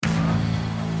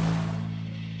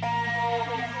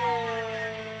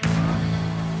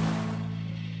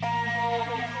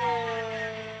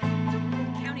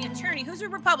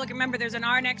Republican. Remember, there's an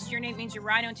R next to your name. It means you're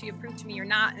rhino until you prove to me you're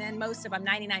not. And then most of them,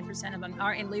 99% of them,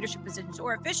 are in leadership positions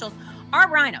or officials are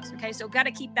rhinos. Okay, so got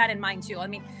to keep that in mind too. I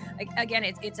mean, again,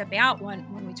 it's about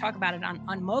when we talk about it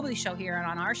on Mobley Show here and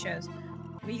on our shows.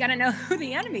 We got to know who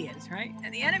the enemy is, right?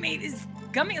 And the enemy is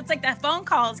coming. It's like that phone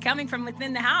call is coming from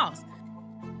within the house.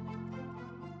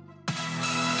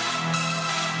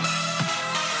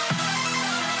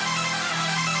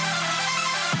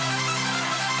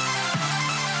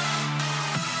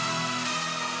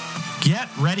 Get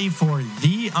ready for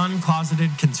the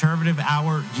uncloseted conservative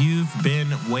hour you've been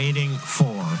waiting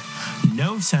for.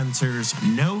 No censors,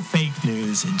 no fake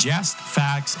news, just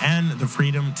facts and the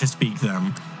freedom to speak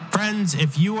them. Friends,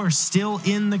 if you are still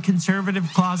in the conservative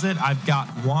closet, I've got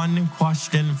one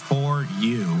question for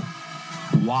you.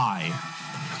 Why?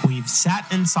 We've sat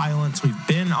in silence. We've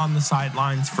been on the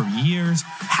sidelines for years.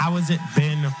 How has it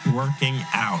been working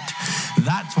out?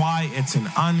 That's why it's an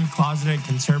uncloseted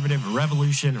conservative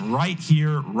revolution right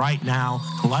here, right now.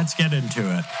 Let's get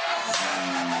into it.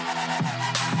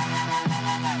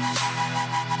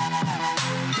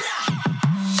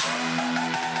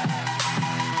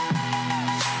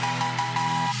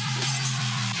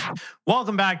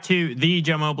 Welcome back to the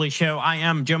Joe Mobley Show. I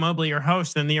am Joe Mobley, your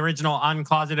host and the original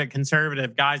uncloseted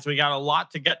conservative. Guys, we got a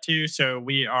lot to get to, so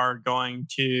we are going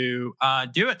to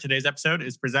do it. Today's episode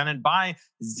is presented by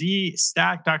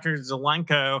Z-Stack. Dr.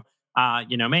 Zelenko,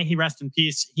 may he rest in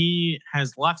peace. He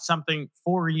has left something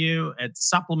for you. It's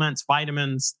supplements,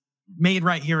 vitamins, made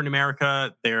right here in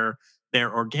America. They're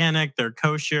organic, they're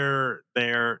kosher,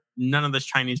 they're none of this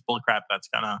Chinese bullcrap that's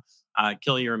gonna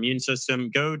kill your immune system.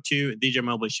 Go to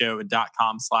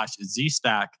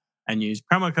thejomobleyshow.com/ZStack and use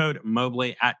promo code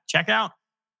Mobley at checkout.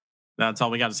 That's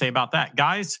all we got to say about that.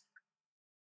 Guys,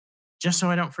 just so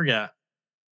I don't forget,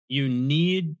 you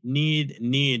need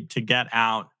to get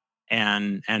out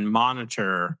and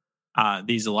monitor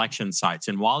these election sites.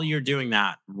 And while you're doing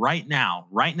that right now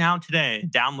today,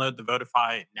 download the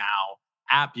Votify Now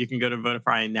app. You can go to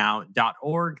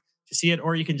votifynow.org to see it,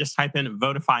 or you can just type in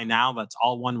Votify Now. That's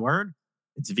all one word.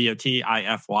 It's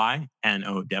VOTIFYNOW,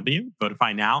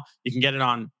 Votify Now. You can get it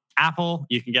on Apple.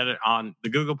 You can get it on the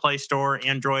Google Play Store,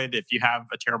 Android, if you have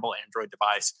a terrible Android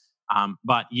device.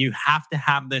 But you have to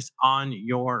have this on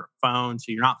your phone,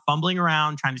 so you're not fumbling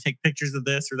around trying to take pictures of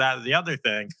this or that or the other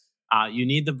thing. You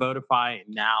need the Votify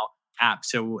Now app.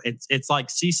 So it's like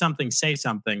see something, say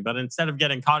something. But instead of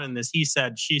getting caught in this he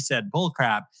said, she said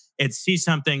bullcrap, it's see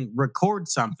something, record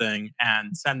something,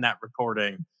 and send that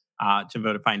recording to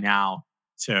Votify Now,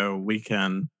 so we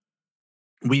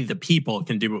the people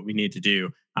can do what we need to do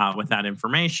with that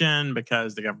information,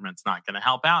 because the government's not going to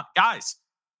help out. Guys,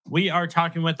 we are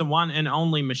talking with the one and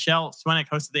only Michelle Swinick,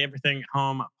 host of the Everything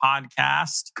Home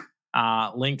podcast.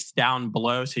 Links down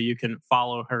below so you can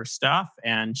follow her stuff.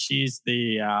 And she's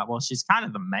she's kind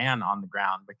of the man on the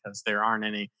ground, because there aren't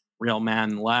any real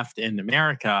men left in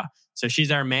America. So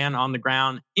she's our man on the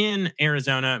ground in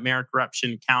Arizona,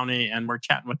 Maricorruption County, and we're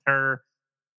chatting with her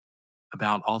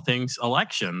about all things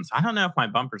elections. I don't know if my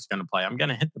bumper's going to play. I'm going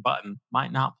to hit the button.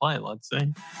 Might not play. Let's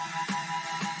see.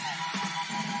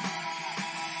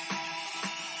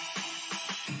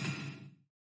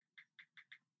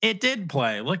 It did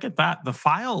play. Look at that. The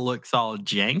file looks all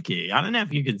janky. I don't know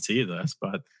if you can see this,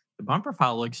 but the bumper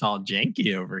file looks all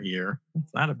janky over here.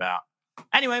 What's that about?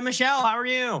 Anyway, Michelle, how are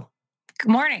you?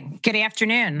 Good morning. Good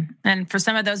afternoon. And for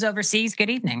some of those overseas,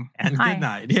 good evening. And Hi. good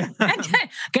night. Yeah.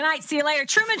 Good night. See you later.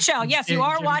 Truman Show. Yes, you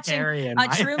are Jim watching Carrey a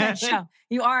Truman Show.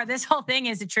 You are. This whole thing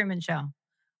is a Truman Show.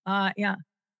 Yeah.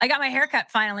 I got my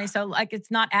haircut finally, so like it's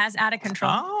not as out of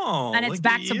control. Oh, and it's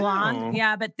back to blonde.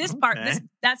 Yeah, but this part,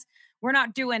 that's we're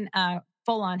not doing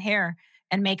full on hair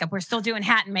and makeup. We're still doing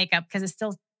hat and makeup because it's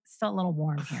still a little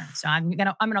warm here. So I'm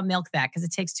gonna milk that because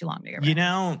it takes too long to get ready.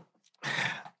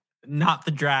 Not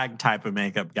the drag type of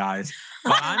makeup, guys.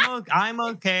 But I'm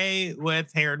okay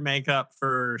with hair and makeup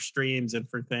for streams and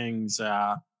for things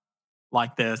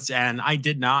like this. And I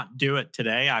did not do it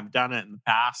today. I've done it in the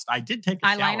past. I did take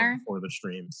a shower before the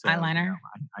stream. So, eyeliner.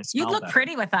 You look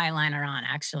pretty with eyeliner on,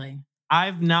 actually.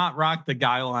 I've not rocked the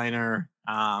guy liner.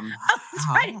 That's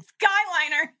right. It's guy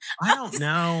liner. I don't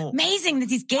know. Amazing that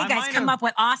these gay guys come up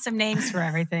with awesome names for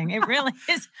everything. It really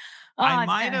is. I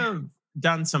might have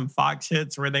done some Fox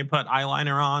hits where they put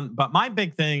eyeliner on, but my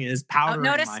big thing is powdering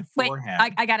my forehead.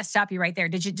 Wait, I got to stop you right there.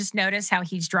 Did you just notice how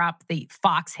he's dropped the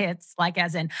Fox hits? Like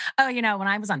as in, when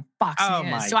I was on Fox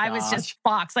News, so I was just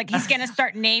Fox. Like he's going to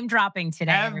start name dropping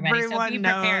today, everybody. So be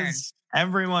prepared.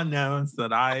 Everyone knows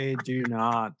that I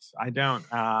don't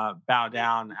bow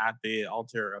down at the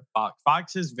altar of Fox.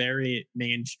 Fox is very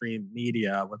mainstream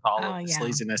media with all of the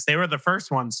sleaziness. They were the first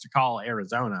ones to call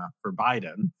Arizona for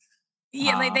Biden.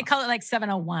 Yeah, they call it like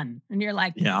 701. And you're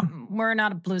like, we're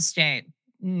not a blue state.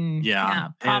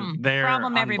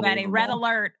 Problem, everybody. Red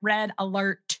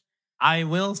alert. I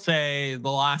will say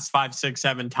the last 5, 6,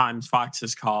 7 times Fox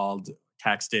has called,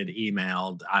 texted,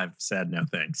 emailed, I've said no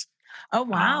thanks. Oh,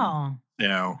 wow.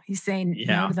 He's saying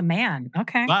no to the man.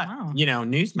 Okay. But,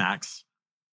 Newsmax.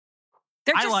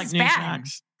 I like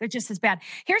Newsmax. They're just as bad.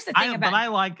 Here's the thing But I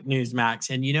like Newsmax.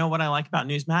 And you know what I like about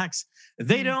Newsmax?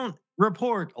 They don't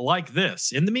report like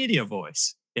this in the media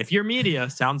voice. If your media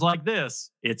sounds like this,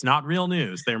 it's not real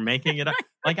news. They're making it up.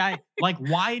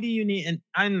 Why do you need,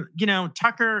 and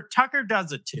Tucker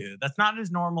does it too. That's not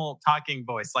his normal talking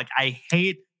voice. Like, I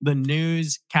hate the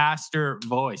newscaster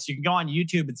voice. You can go on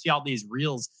YouTube and see all these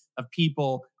reels of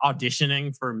people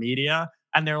auditioning for media.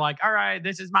 And they're like, all right,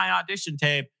 this is my audition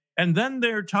tape. And then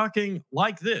they're talking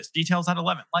like this, details at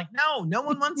 11. Like, no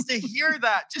one wants to hear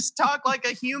that. Just talk like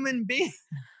a human being.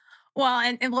 Well,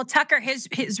 and Tucker,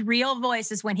 his real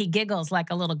voice is when he giggles like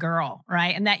a little girl,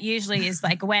 right? And that usually is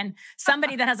like when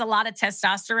somebody that has a lot of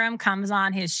testosterone comes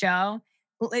on his show.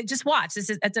 Just watch.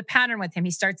 It's a pattern with him.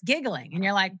 He starts giggling, and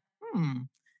you're like,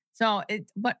 So,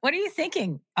 what are you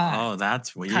thinking?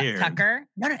 That's weird, Tucker.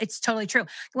 No, it's totally true.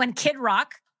 When Kid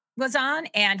Rock was on,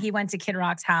 and he went to Kid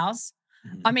Rock's house,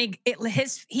 I mean, it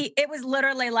was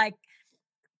literally like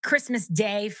Christmas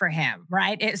Day for him,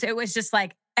 right? It was just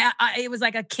like. It was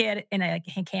like a kid in a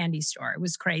candy store. It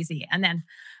was crazy. And then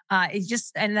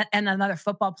and another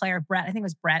football player, Brett, I think it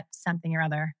was Brett something or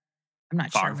other. I'm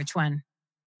not sure which one.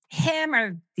 Him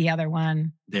or the other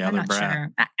one. I'm not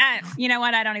sure. You know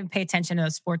what? I don't even pay attention to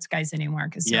those sports guys anymore.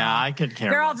 Because I could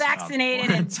care. They're all vaccinated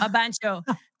and a bunch of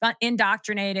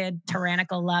indoctrinated,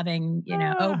 tyrannical, loving,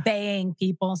 obeying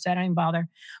people. So I don't even bother.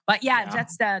 But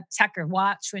that's the Tucker.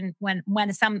 Watch when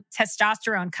some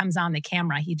testosterone comes on the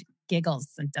camera, he giggles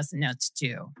and doesn't know what to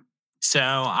do. So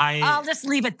I'll just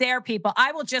leave it there, people.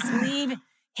 I will just leave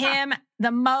him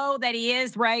the mo that he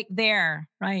is right there.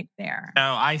 So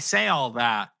I say all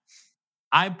that.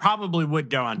 I probably would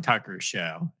go on Tucker's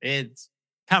show. It's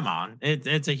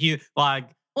a huge Well,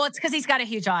 it's because he's got a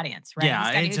huge audience, right?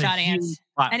 Yeah, he's got a huge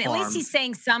audience. And at least he's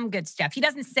saying some good stuff. He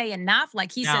doesn't say enough.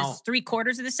 Like he says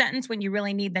 3/4 of the sentence when you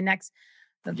really need the next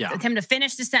him to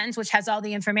finish the sentence, which has all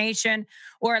the information.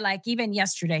 Or like even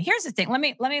yesterday. Here's the thing. Let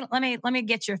me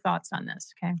get your thoughts on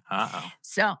this. Okay.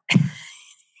 So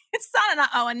it's not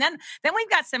an and then we've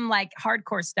got some like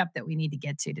hardcore stuff that we need to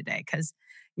get to today because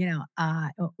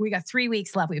we got 3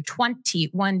 weeks left. We have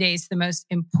 21 days. The most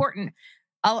important.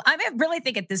 I really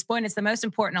think at this point it's the most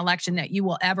important election that you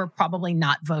will ever probably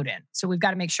not vote in. So we've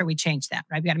got to make sure we change that,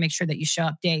 right? We got to make sure that you show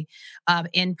up day of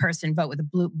in-person vote with a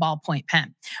blue ballpoint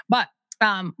pen. But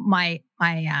and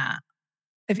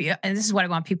this is what I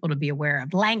want people to be aware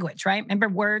of. Language, right? Remember,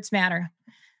 words matter.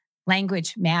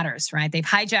 Language matters, right? They've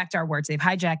hijacked our words. They've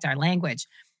hijacked our language.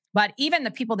 But even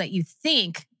the people that you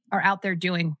think are out there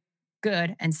doing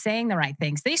good and saying the right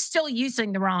things, they're still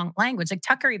using the wrong language. Like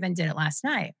Tucker even did it last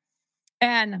night.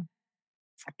 And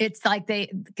it's like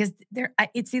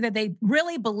it's either they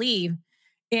really believe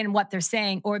in what they're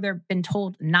saying or they've been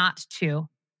told not to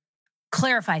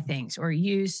clarify things or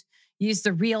use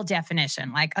the real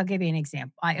definition. Like, I'll give you an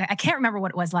example. I can't remember what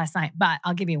it was last night, but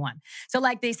I'll give you one. So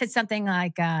like they said something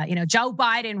like, Joe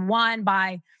Biden won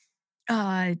by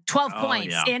 12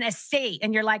 points in a state.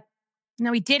 And you're like,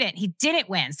 no, he didn't. He didn't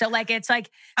win. So like, it's like,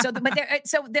 you know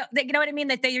what I mean?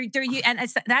 That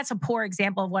that's a poor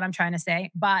example of what I'm trying to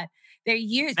say, but they're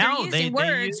using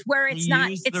words where it's not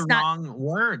the wrong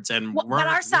words. And but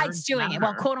our side's doing it.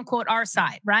 Well, quote unquote, our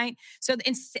side, right? So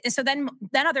then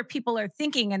other people are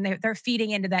thinking and they're feeding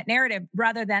into that narrative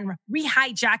rather than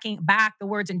re-hijacking back the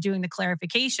words and doing the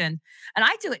clarification. And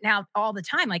I do it now all the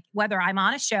time, like whether I'm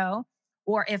on a show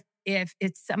or if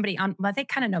it's somebody on, well, they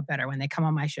kind of know better when they come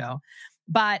on my show.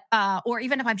 But or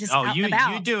even if I'm just out and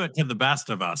about. You do it to the best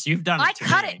of us. You've done it. I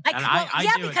cut me. it.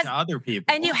 I do it to other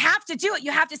people. And you have to do it.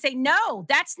 You have to say, no,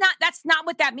 that's not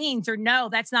what that means, or no,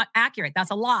 that's not accurate.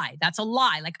 That's a lie. That's a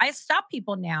lie. Like I stop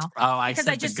people now. Oh, I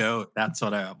said the goat. That's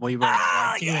what we were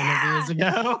like 2 interviews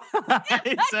ago.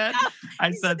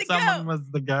 I said someone was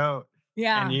the goat.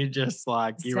 Yeah. And you just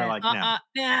like you were like, no,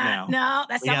 no,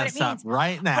 that's not what it means.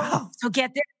 Right now. So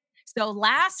get there. So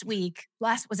last week?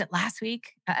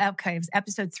 Okay, it was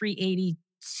episode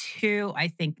 382, I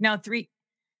think. No, three.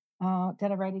 Oh,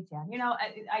 did I write it down?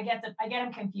 I get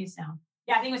them confused now.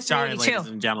 Yeah, I think it was Sorry, 382.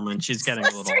 ladies and gentlemen, she's getting a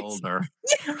little older.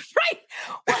 Yeah, right.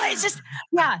 Well, it's just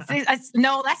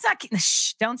no, that's not.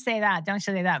 Shh, don't say that. Don't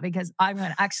say that because I'm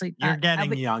gonna actually. You're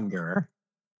getting younger.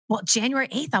 Well, January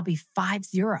 8th, I'll be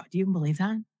 50. Do you believe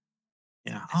that?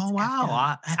 Yeah. Oh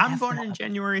wow, I'm born in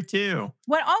January too.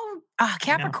 What? Oh,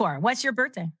 Capricorn. What's your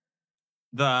birthday?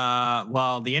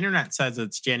 The internet says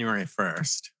it's January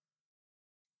 1st.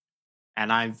 And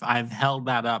I've held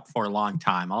that up for a long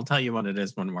time. I'll tell you what it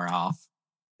is when we're off.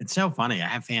 It's so funny. I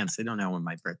have fans. They don't know when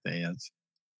my birthday is.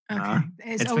 Okay.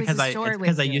 It's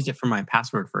because I used it for my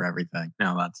password for everything.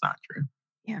 No, that's not true.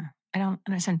 Yeah. I don't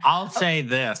understand. I'll say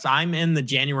this. I'm in the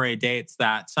January dates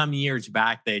that some years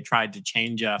back they tried to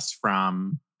change us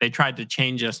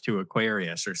to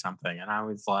Aquarius or something. And I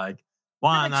was like,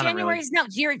 well,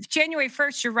 you're January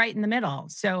 1st, you're right in the middle.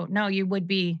 So no, you would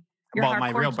be. My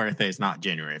real birthday is not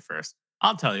January 1st.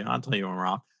 I'll tell you when we're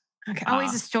off. Okay.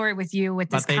 Always a story with you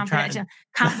with this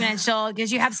confidential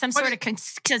because you have some sort of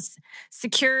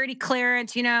security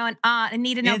clearance, and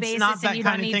need to know basis. It's not that and you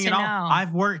kind don't of need thing to at know. all.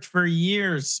 I've worked for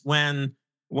years when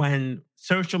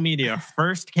social media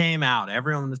first came out.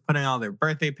 Everyone was putting all their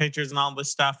birthday pictures and all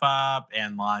this stuff up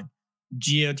and like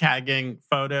geotagging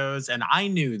photos. And I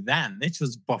knew then, this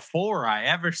was before I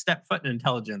ever stepped foot in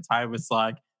intelligence. I was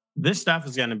like, this stuff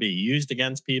is going to be used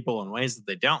against people in ways that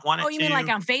they don't want it to. Oh, you mean like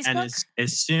on Facebook? And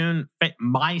as soon,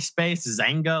 MySpace,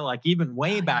 Zynga, like even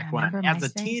way back when, as a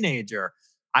teenager,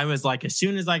 I was like, as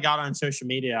soon as I got on social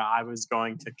media, I was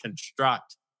going to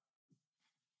construct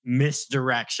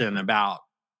misdirection about,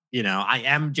 I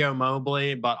am Joe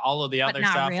Mobley, but all of the other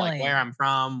stuff, like where I'm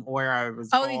from, where I was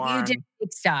born. Oh, you did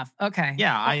stuff. Okay.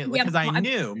 Yeah, because I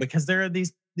knew, because there are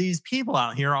these people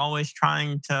out here always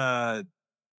trying to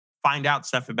find out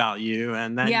stuff about you,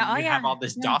 and then you have all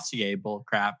this dossier bull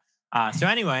crap. So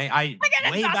anyway, I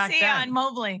got a dossier on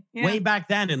Mobley. Yeah. Way back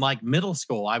then in like middle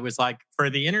school, I was like,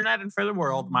 for the internet and for the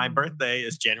world, my birthday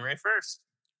is January 1st.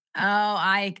 Oh,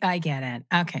 I get it.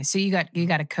 Okay, so you got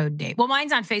a code date. Well,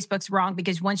 mine's on Facebook's wrong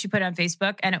because once you put it on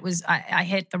Facebook and it was I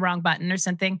hit the wrong button or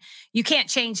something, you can't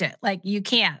change it. Like you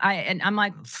can't. I'm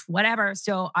like whatever.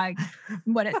 So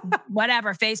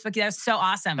whatever. Facebook, that's so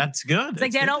awesome. That's good. It's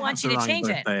like they don't want you to change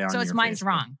it. So it's mine's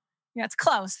wrong. Yeah, it's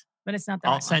close, but it's not the.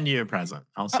 I'll send you a present.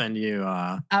 I'll send you.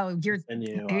 Are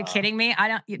you kidding me?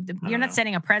 You're not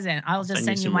sending a present. I'll just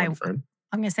send you my. I'm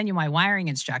going to send you my wiring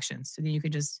instructions so that you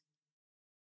could just.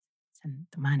 And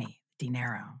the money,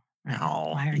 dinero. Right?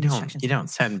 No, you don't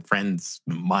send friends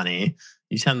money.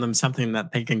 You send them something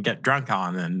that they can get drunk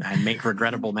on and make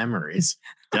regrettable memories.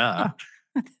 Duh.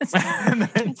 And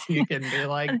then you can be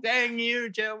like, dang you,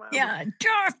 Joe Mobley. Yeah,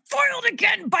 foiled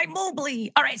again by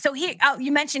Mobley. All right, so here,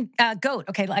 you mentioned GOAT.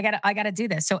 Okay, I gotta do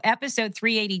this. So episode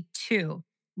 382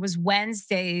 was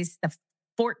Wednesday's, the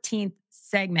 14th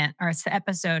segment or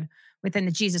episode within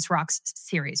the Jesus Rocks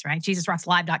series, right?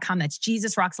 JesusRocksLive.com. That's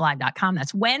JesusRocksLive.com.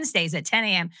 That's Wednesdays at 10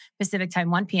 a.m. Pacific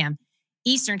time, 1 p.m.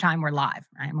 Eastern time. We're live,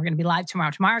 right? And we're going to be live tomorrow.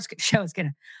 Tomorrow's show is going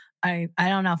to, I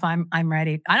don't know if I'm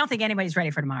ready. I don't think anybody's ready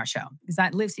for tomorrow's show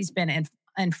because Lucy's been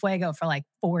in fuego for like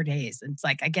 4 days. And it's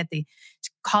like, she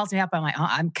calls me up.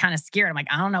 I'm kind of scared. I'm like,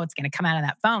 I don't know what's going to come out of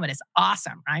that phone, but it's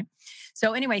awesome, right?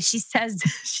 So anyway, she said,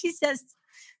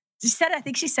 I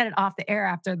think she said it off the air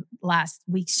after last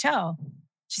week's show.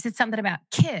 She said something about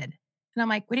kid. And I'm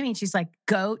like, what do you mean? She's like,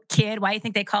 goat, kid. Why do you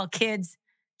think they call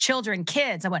children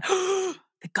kids? I went, oh,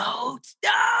 the goats.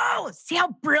 No. See how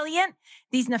brilliant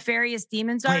these nefarious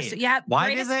demons are? So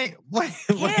why do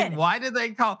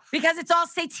they call? Because it's all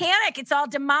satanic. It's all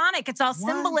demonic. It's all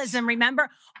symbolism. Remember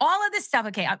all of this stuff.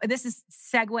 Okay. This is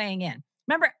segueing in.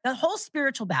 Remember the whole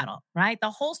spiritual battle, right? The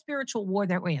whole spiritual war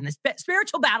that we're in, this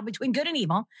spiritual battle between good and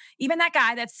evil. Even that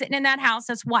guy that's sitting in that house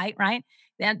that's white, right?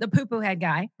 The poo-poo head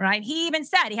guy, right? He even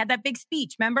said, he had that big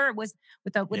speech. Remember, it was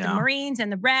with the Marines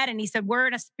and the red, and he said, we're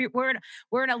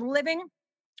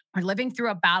living through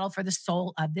a battle for the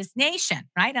soul of this nation,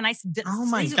 right? And I said, oh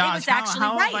my gosh,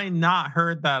 how have I not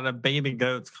heard that a baby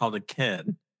goat's called a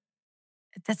kid?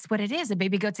 That's what it is. A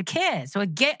baby goat's a kid. So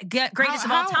greatest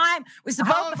of all time was the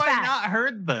Boba Fett. How have I not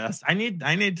heard this? I need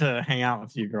to hang out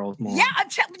with you girls more. Yeah,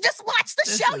 just watch the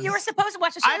show. You were supposed to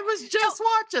watch the show. I was just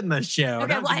watching the show.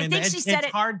 Okay, well, I think she said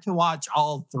it's hard to watch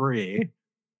all three,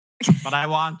 but I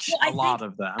watch a lot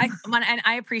of them. And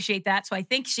I appreciate that. So I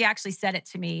think she actually said it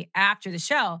to me after the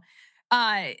show.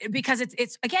 Because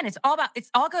it's again, it's all about, it's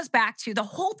all goes back to the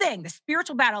whole thing, the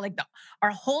spiritual battle, like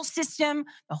our whole system,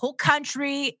 the whole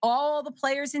country, all the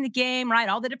players in the game, right?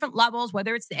 All the different levels,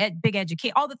 whether it's the big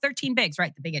educate, all the 13 bigs,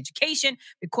 right? The big education,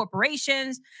 big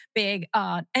corporations, big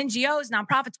NGOs,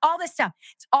 nonprofits, all this stuff.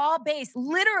 It's all based,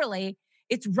 literally,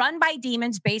 it's run by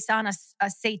demons based on a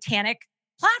satanic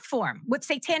platform with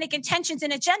satanic intentions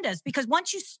and agendas. Because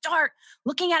once you start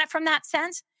looking at it from that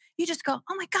sense, you just go,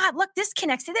 oh my God, look, this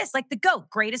connects to this, like the goat,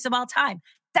 greatest of all time.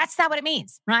 That's not what it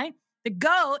means, right? The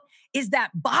goat is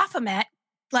that Baphomet,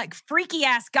 like freaky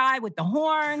ass guy with the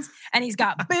horns, and he's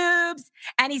got boobs,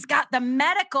 and he's got the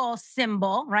medical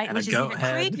symbol, right? And which a is goat even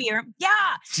head. creepier.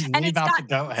 Yeah. And Leave it's out got the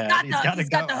goat head. he's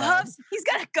got the hooves, he's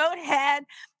got a goat head.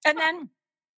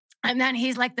 And then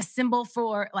he's like the symbol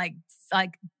for like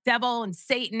devil and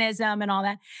Satanism and all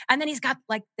that. And then he's got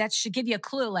like, that should give you a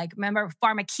clue. Like, remember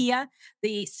pharmakia,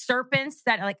 the serpents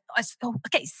that are like,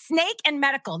 okay, snake and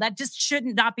medical. That just should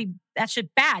not be, that should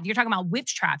bad. You're talking about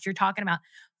witch traps. You're talking about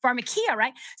pharmakia,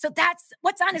 right? So that's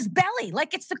what's on his belly.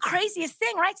 Like, it's the craziest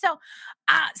thing, right? So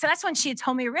that's when she had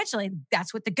told me originally,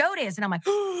 that's what the goat is. And I'm like,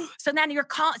 so then you're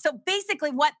calling. So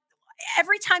basically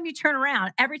every time you turn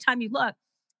around, every time you look,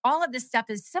 all of this stuff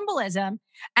is symbolism,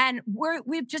 and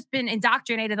we've just been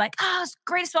indoctrinated like, it's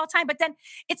greatest of all time. But then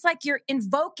it's like you're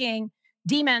invoking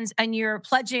demons and you're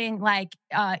pledging like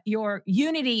your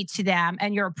unity to them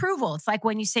and your approval. It's like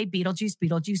when you say Beetlejuice,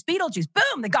 Beetlejuice, Beetlejuice,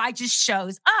 boom, the guy just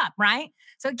shows up, right?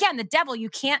 So again, the devil, he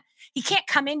can't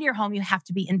come into your home. You have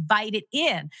to be invited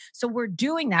in. So we're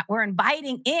doing that. We're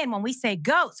inviting in when we say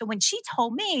go. So when she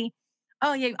told me,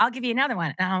 oh yeah, I'll give you another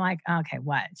one. And I'm like, okay,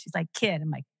 what? She's like, kid.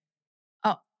 I'm like,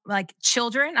 like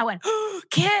children. I went,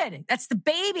 kid, that's the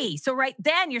baby. So right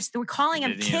then we're calling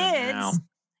them kids.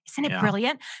 Isn't it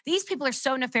brilliant? These people are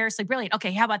so nefariously brilliant.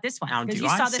 Okay, how about this one? Now, do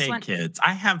I say kids?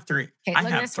 I have three. Okay, I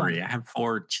have three. I have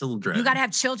 4 children. You got to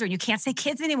have children. You can't say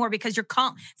kids anymore because you're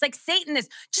calling. It's like Satan is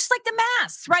just like the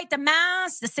mass, right? The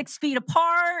mass, the 6 feet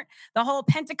apart, the whole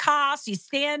Pentecost. You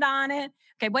stand on it.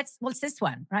 Okay, what's this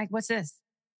one? Right? What's this?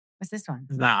 What's this one?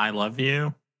 Is that I love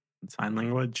you in sign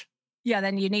language? Yeah,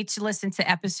 then you need to listen to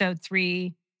episode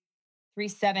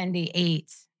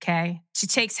 378. Okay, she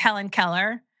takes Helen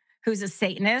Keller, who's a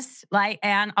Satanist, like,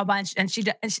 and a bunch, and she's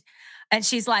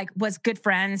like was good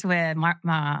friends with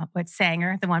with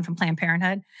Sanger, the one from Planned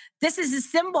Parenthood. This is the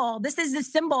symbol. This is the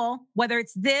symbol. Whether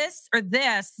it's this or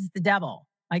this is the devil.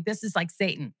 Like, this is like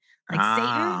Satan, like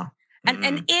Satan.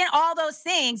 And in all those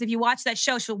things, if you watch that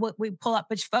show, we pull up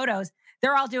which photos.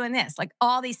 They're all doing this, like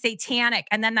all these satanic,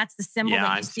 and then that's the symbol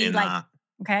that you see. Like,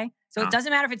 okay, so it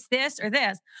doesn't matter if it's this or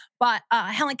this. But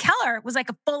Helen Keller was like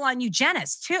a full-on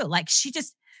eugenist too. Like, she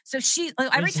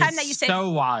every time that you say so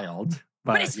wild,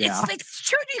 but it's true.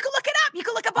 You can look it up. You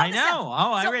can look up all I know.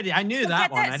 I knew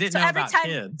that one. I didn't know about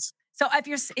kids. So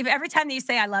if every time that you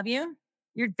say I love you,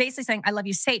 you're basically saying I love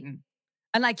you, Satan.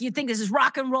 And like, you think this is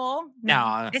rock and roll?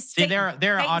 No, see,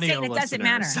 they're audio listeners. It doesn't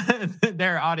matter.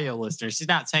 They're audio listeners. She's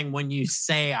not saying when you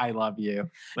say "I love you."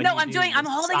 No, I'm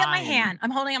holding up my hand.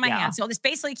 I'm holding up my hand. So this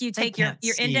basically, you take your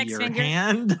index finger.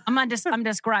 Hand. I'm gonna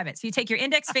describe it. So you take your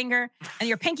index finger and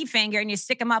your pinky finger, and you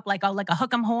stick them up like a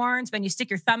hook 'em horns. When you stick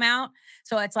your thumb out,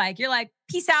 so it's like you're like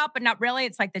peace out, but not really.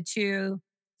 It's like the two.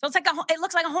 So it's like it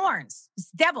looks like a horns. It's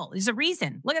devil. There's a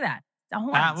reason. Look at that.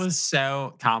 That was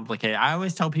so complicated. I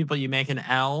always tell people you make an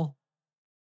L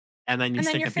and then you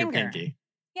stick up your pinky.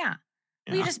 Yeah.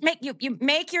 Well, you just make you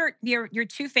make your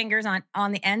 2 fingers on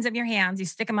the ends of your hands. You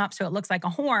stick them up so it looks like a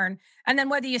horn, and then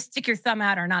whether you stick your thumb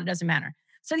out or not, it doesn't matter.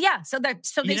 So yeah, so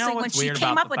basically when she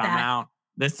came up with that,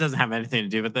 this doesn't have anything to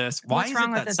do with this. Why is it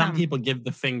that some people give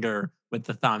the finger with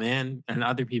the thumb in and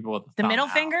other people with the thumb middle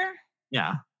out? finger?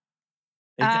 Yeah.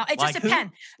 It just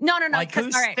depends. No. Like,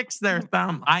 who sticks their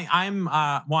thumb? I'm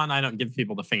one. I don't give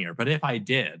people the finger, but if I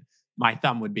did, my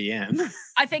thumb would be in.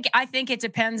 I think it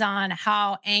depends on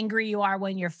how angry you are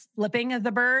when you're flipping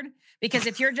the bird. Because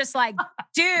if you're just like,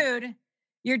 dude,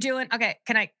 you're doing okay.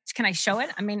 Can I show it?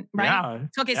 I mean, right? Yeah.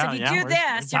 Okay, so if you do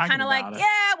this, you're kind of like,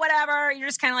 yeah, whatever. You're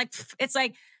just kind of like, it's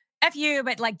like F you,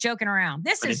 but like joking around.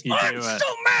 I'm so mad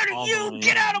at you.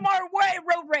 Get out of my way.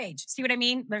 Road rage. See what I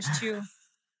mean? There's 2.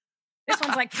 This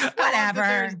one's like, whatever.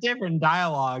 There's different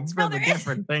dialogues for the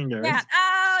different fingers. Yeah.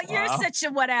 Oh, you're such a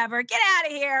whatever. Get out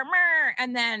of here.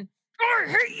 And then, I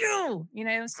hate you. You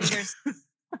know, see,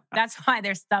 that's why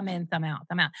there's thumb in, thumb out,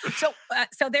 thumb out.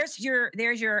 So there's your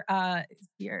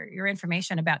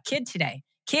information about kid today.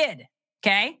 Kid.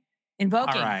 Okay.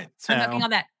 Invoking. All right. So invoking all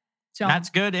that. So that's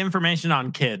good information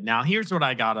on kid. Now, here's what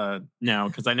I gotta know,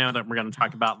 because I know that we're going to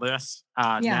talk about this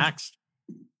next.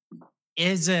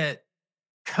 Is it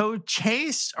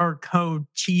Cochise or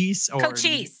Cochise or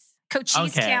Cochise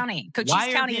Okay. County. Why Cochise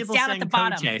are County. It's people down at saying the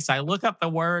bottom. Cochise? I look up the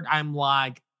word. I'm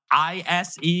like,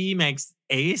 ISE makes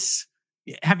ace.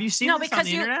 Have you seen No, this on because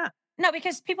the internet? no,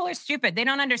 because people are stupid. They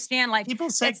don't understand. Like People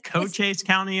say it's Cochise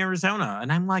County, Arizona,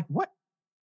 and I'm like, what?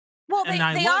 well, And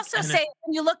I they look, also and say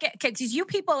when you look at because you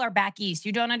people are back east,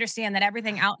 you don't understand that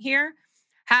everything out here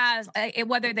has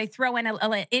whether they throw in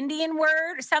a Indian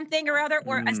word or something or other,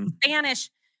 or a Spanish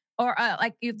or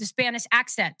like you have the Spanish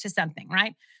accent to something,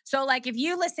 right? So like if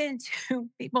you listen to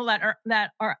people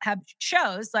that are have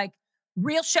shows like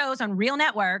real shows on real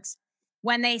networks,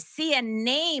 when they see a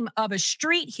name of a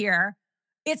street here,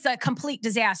 it's a complete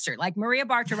disaster. Like Maria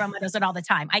Bartiromo does it all the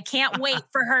time. I can't wait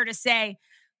for her to say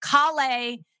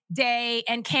Calle de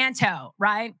Encanto,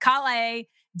 right? Calle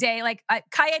de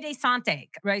Calle de Sante,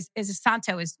 right?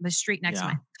 Santo is the street next to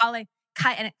Yeah.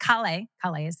 mine.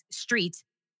 Calle is street.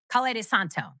 Calle de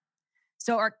Santo.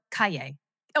 So or Calle.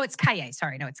 Oh, it's Calle.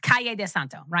 Sorry, no, it's Calle de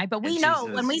Santo, right? But we And know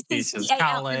when we see says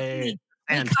CALLE, we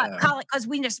call it because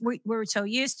we're so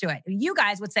used to it. You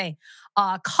guys would say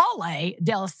Calle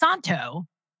del Santo,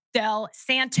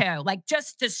 like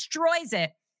just destroys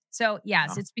it. So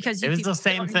yes, it's because it was the people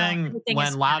same don't know thing everything is when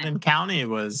Spanish. Loudoun County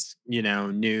was,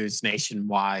 news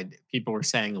nationwide. People were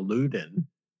saying Loudoun.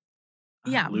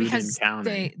 Yeah, Loudoun because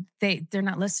County. they're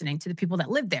not listening to the people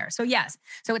that live there. So yes,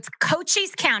 so it's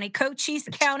Cochise County,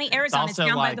 Arizona. It's also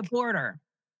down by like the border.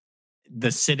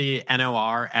 The city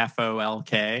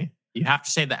Norfolk. You have to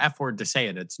say the F word to say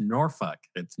it. It's Norfolk.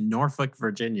 It's Norfolk,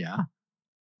 Virginia.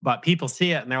 But people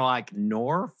see it and they're like,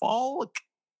 Norfolk?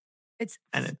 It's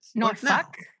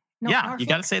Norfolk. No, Yeah, Norfolk? you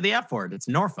got to say the F word. It's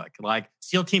Norfolk. Like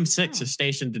SEAL Team 6 is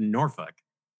stationed in Norfolk.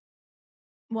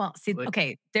 Well, see,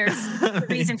 okay, there's a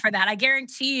reason for that. I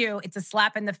guarantee you it's a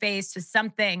slap in the face to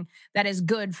something that is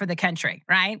good for the country,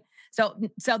 right? So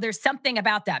there's something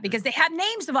about that because they have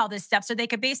names of all this stuff, so they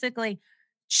could basically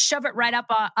shove it right up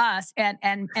on us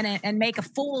and make a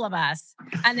fool of us,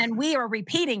 and then we are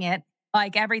repeating it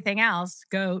like everything else.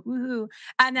 Go woohoo,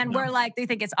 and then we're like, they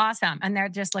think it's awesome, and they're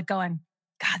just like going,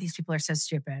 God, these people are so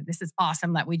stupid. This is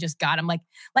awesome that we just got them, like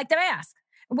the mask.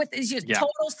 With this just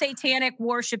total satanic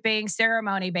worshiping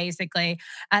ceremony, basically.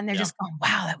 And they're just going,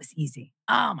 wow, that was easy.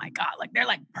 Oh my God. Like they're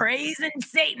like praising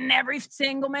Satan every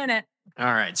single minute. All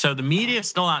right. So the media is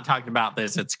still not talking about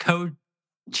this. It's Cochise.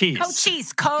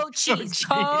 Cochise.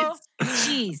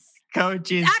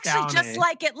 Cochise actually County. just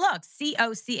like it looks.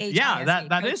 COCHISE. Yeah,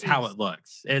 that is how it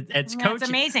looks. It's Cochise.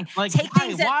 amazing. Like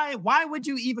why would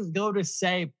you even go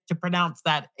to pronounce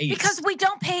that ace? Because we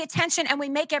don't pay attention and we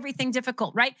make everything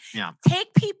difficult, right? Yeah.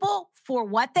 Take people for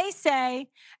what they say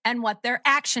and what their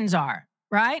actions are,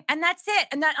 right? And that's it.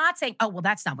 And they're not saying, oh, well,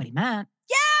 that's not what he meant.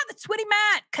 Yeah, that's what he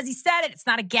meant because he said it. It's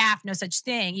not a gaffe, no such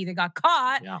thing. Either got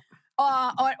caught. Yeah.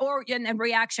 Or and the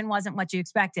reaction wasn't what you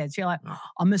expected. So you're like,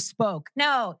 I misspoke.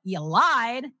 No, you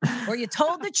lied or you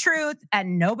told the truth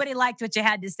and nobody liked what you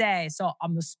had to say. So I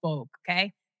misspoke.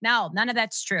 Okay. No, none of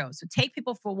that's true. So take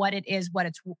people for what it is, what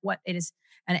it is.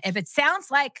 And if it sounds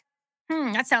like,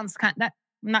 that sounds I'm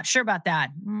not sure about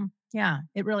that. Yeah,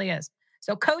 it really is.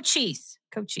 So Cochise.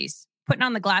 Putting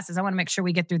on the glasses. I want to make sure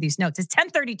we get through these notes. It's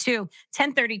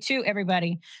 10:32,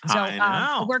 everybody.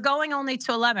 So we're going only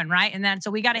to 11, right? And then, so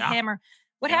we got to hammer.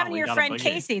 What happened to your friend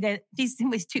Casey? That he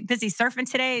was too busy surfing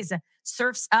today. He's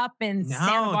surfs up in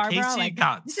Santa Barbara. Casey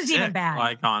got this is sick, even bad.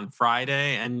 Like on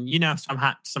Friday. And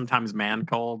sometimes man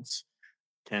colds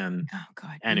can. Oh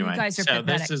God. Anyway, you guys are pathetic.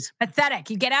 This is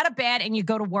pathetic. You get out of bed and you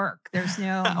go to work. There's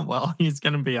no. Well, he's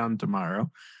going to be on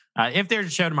tomorrow. If there's a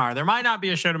show tomorrow, there might not be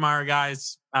a show tomorrow,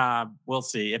 guys. We'll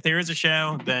see. If there is a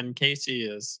show, then Casey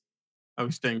is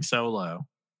hosting solo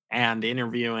and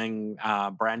interviewing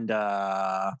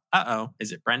Brenda.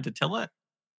 Is it Brenda Tillett?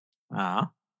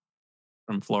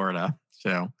 From Florida.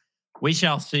 So we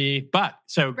shall see. But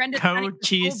so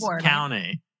Cochise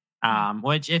County,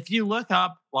 which if you look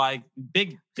up like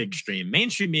big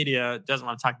mainstream media doesn't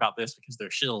want to talk about this because they're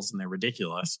shills and they're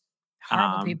ridiculous.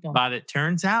 Horrible people. But it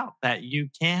turns out that you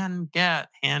can get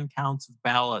hand counts of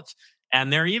ballots.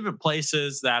 And there are even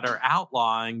places that are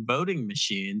outlawing voting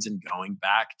machines and going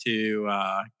back to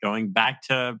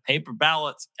paper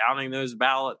ballots, counting those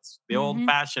ballots the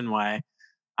old-fashioned way.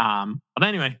 But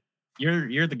anyway,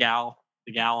 you're the gal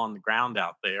on the ground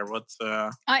out there. What's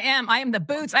I am the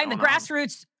boots. I am the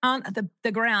grassroots on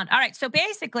the ground. All right. So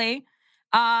basically,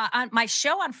 on my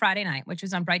show on Friday night, which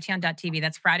was on Brighteon.tv,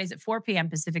 that's Fridays at 4 p.m.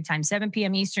 Pacific time, 7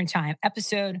 p.m. Eastern time,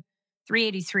 episode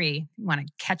 383. If you want to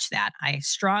catch that, I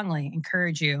strongly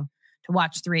encourage you to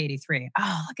watch 383.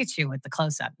 Oh, look at you with the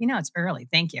close-up. It's early.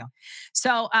 Thank you.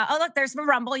 So, look, there's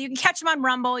Rumble. You can catch them on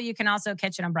Rumble. You can also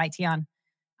catch it on Brighteon.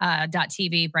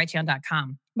 .tv,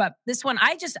 brighteon.com. But this one,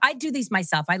 I do these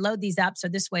myself. I load these up so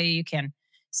this way you can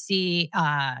see,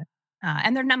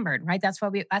 and they're numbered, right? That's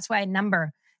why I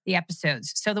number the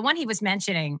episodes. So the one he was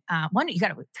mentioning, one you got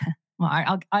to. Well,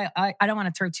 I don't want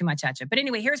to throw too much at you, but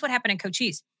anyway, here's what happened in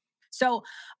Cochise. So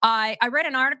I read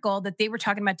an article that they were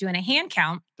talking about doing a hand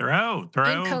count. Throw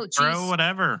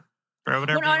whatever. Throw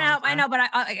whatever. Well, no, I know, but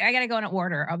I got to go in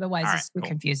order, otherwise it's too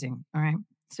confusing. All right.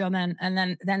 So then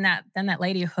that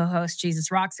lady who hosts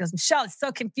Jesus Rocks goes, Michelle, it's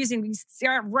so confusing.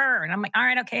 And I'm like, all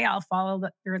right, okay, I'll follow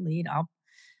your lead. I'll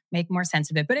make more sense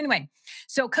of it. But anyway,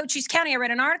 so Cochise County, I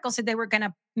read an article said they were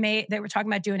talking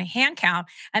about doing a hand count,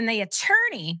 and the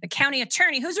county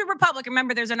attorney, who's a Republican,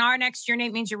 remember there's an R next to your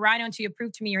name, means you're rhino until you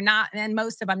prove to me you're not. And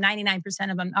most of them,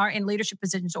 99% of them are in leadership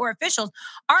positions or officials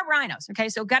are rhinos. Okay.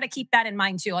 So got to keep that in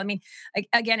mind too. I mean,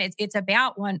 again, it's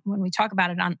about when we talk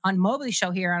about it on Mobley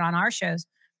show here and on our shows,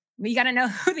 we got to know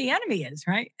who the enemy is,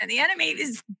 right? And the enemy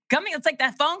is coming. It's like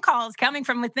that phone call is coming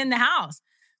from within the house.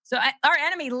 So our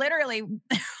enemy literally, we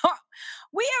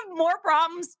have more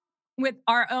problems with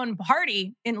our own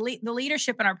party in the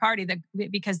leadership in our party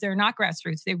because they're not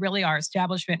grassroots. They really are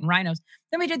establishment and rhinos.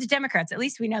 Then we did the Democrats. At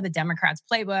least we know the Democrats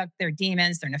playbook. They're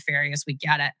demons. They're nefarious. We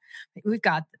get it. We've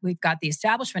got the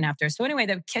establishment after. So anyway,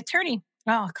 the attorney,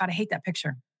 oh God, I hate that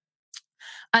picture.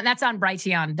 That's on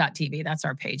Brighteon.tv. That's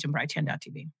our page on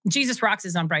Brighteon.tv. Jesus Rocks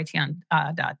is on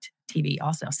Brighteon.tv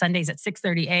also. Sundays at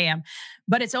 6:30 a.m.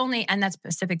 But it's only, and that's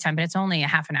Pacific time, but it's only a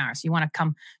half an hour. So you want to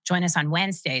come join us on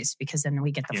Wednesdays because then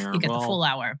we get the full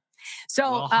hour.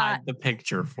 So we'll hide the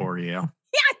picture for you.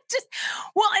 Yeah,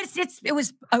 it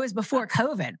was before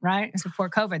COVID, right? It was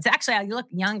before COVID. So actually, I look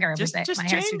younger. Just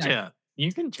change it.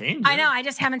 You can change it. I know. I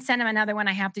just haven't sent him another one.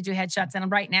 I have to do headshots,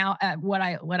 and right now, what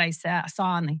I saw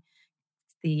on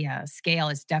the scale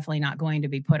is definitely not going to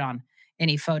be put on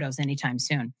any photos anytime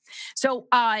soon. So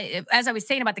as I was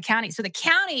saying about the county, so the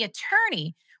county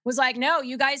attorney was like, no,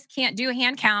 you guys can't do a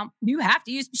hand count. You have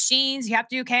to use machines. You have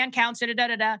to do hand counts. And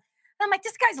I'm like,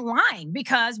 this guy's lying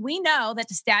because we know that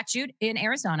the statute in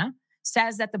Arizona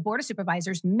says that the Board of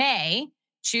Supervisors may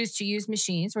choose to use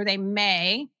machines or they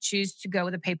may choose to go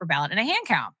with a paper ballot and a hand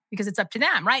count because it's up to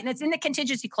them, right? And it's in the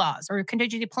contingency clause or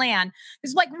contingency plan.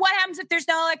 It's like, what happens if there's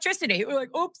no electricity? We're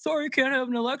like, oh, sorry, can't have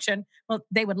an election. Well,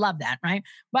 they would love that, right?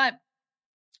 But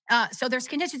so there's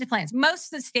contingency plans.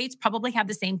 Most of the states probably have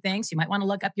the same thing. So you might want to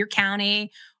look up your county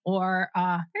or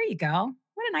there you go.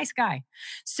 What a nice guy.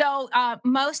 So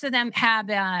most of them have,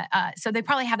 so they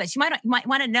probably have this. You might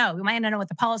want to know. You might want to know what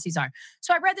the policies are.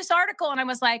 So I read this article and I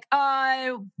was like,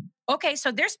 okay,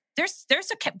 so there's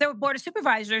the Board of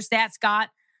Supervisors that's got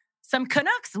some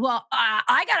Canucks. Well,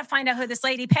 I got to find out who this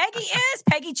lady Peggy is.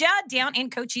 Peggy Judd down in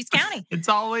Cochise County. It's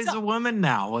always a woman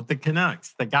now with the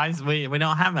Canucks. The guys, we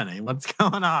don't have any. What's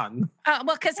going on?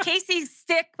 Well, because Casey's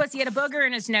sick, plus he had a booger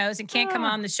in his nose and can't come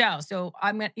on the show. So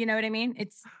I'm gonna, you know what I mean?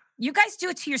 It's, you guys do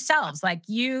it to yourselves. Like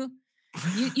you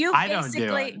I don't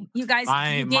do it. You guys,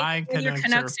 my your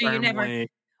Canucks, so you never,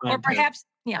 or perhaps,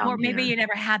 or maybe you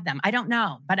never had them. I don't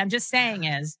know. But I'm just saying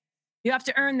is you have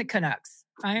to earn the Canucks.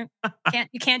 Right?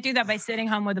 You can't do that by sitting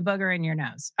home with a booger in your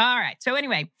nose. All right. So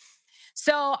anyway,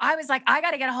 so I was like, I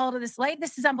got to get a hold of this lady.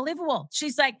 This is unbelievable.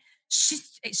 She's like,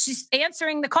 she's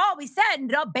answering the call. We said,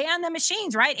 they'll ban the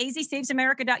machines, right?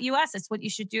 azsavesamerica.us. That's what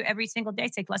you should do every single day.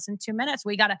 Take less than 2 minutes.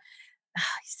 We got to,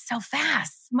 so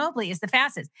fast. Mobley is the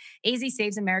fastest.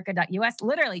 azsavesamerica.us.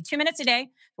 Literally 2 minutes a day.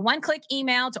 1-click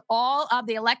email to all of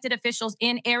the elected officials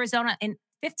in Arizona in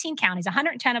 15 counties,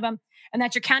 110 of them. And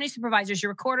that's your county supervisors,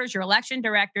 your recorders, your election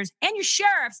directors, and your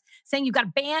sheriffs saying you've got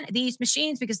to ban these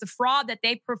machines because the fraud that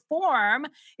they perform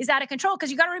is out of control.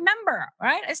 Because you got to remember,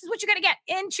 right? This is what you got to get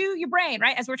into your brain,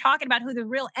 right? As we're talking about who the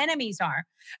real enemies are.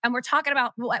 And we're talking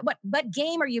about what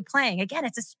game are you playing? Again,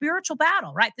 it's a spiritual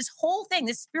battle, right? This whole thing,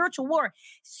 this spiritual war,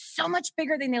 so much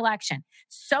bigger than the election,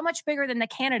 so much bigger than the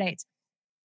candidates.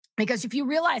 Because if you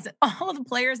realize that all of the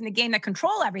players in the game that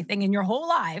control everything in your whole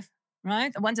life,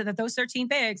 right? The ones that those 13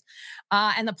 pigs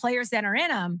and the players that are in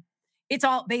them, it's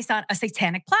all based on a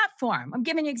satanic platform. I'm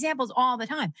giving you examples all the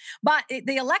time. But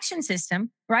the election system,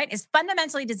 right, is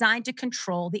fundamentally designed to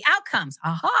control the outcomes.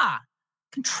 Aha!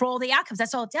 Control the outcomes.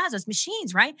 That's all it does. Those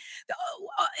machines, right?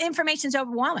 Information's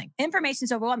overwhelming.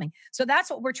 So that's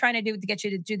what we're trying to do to get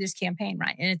you to do this campaign,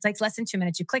 right? And it takes less than 2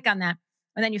 minutes. You click on that,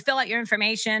 and then you fill out your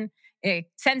information.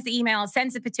 It sends the email,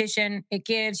 sends the petition. It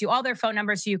gives you all their phone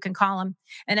numbers so you can call them.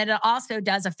 And then it also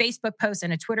does a Facebook post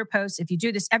and a Twitter post. If you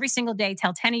do this every single day,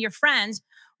 tell 10 of your friends,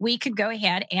 we could go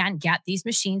ahead and get these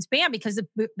machines banned because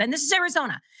then this is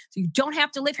Arizona. So you don't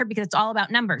have to live here because it's all about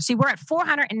numbers. See, we're at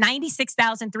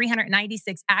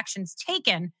 496,396 actions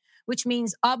taken which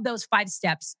means of those 5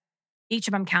 steps, each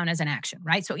of them count as an action,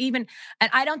 right? So and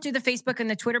I don't do the Facebook and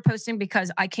the Twitter posting because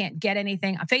I can't get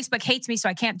anything. Facebook hates me, so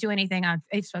I can't do anything on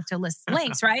Facebook to list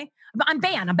links, right? I'm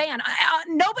banned.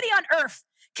 Nobody on earth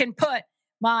can put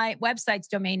my website's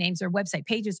domain names or website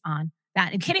pages on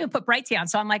that. And can't even put Brighty on.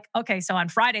 So I'm like, okay, so on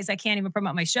Fridays, I can't even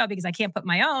promote my show because I can't put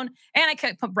my own, and I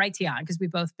can't put Brighty on because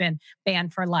we've both been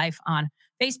banned for life on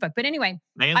Facebook. But anyway,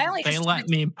 they let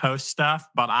me post stuff,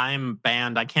 but I'm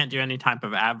banned. I can't do any type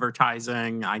of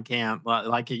advertising. I can't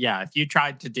if you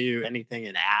tried to do anything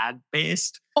in ad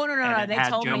based. Oh no! They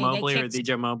told Joe me Mobley or the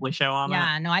Joe Mobley show on it.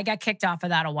 Yeah, no, I got kicked off of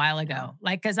that a while ago.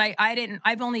 Like, because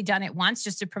I've only done it once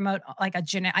just to promote like I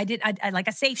like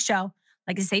a safe show,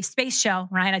 like a safe space show,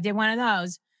 right? I did one of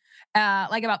those.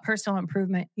 Like about personal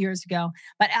improvement years ago,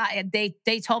 but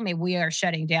they told me we are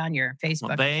shutting down your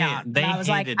Facebook account. They I was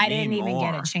like, I didn't even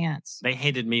get a chance. They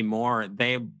hated me more.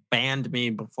 They banned me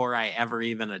before I ever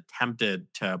even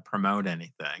attempted to promote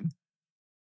anything.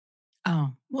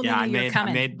 Oh, well, yeah, I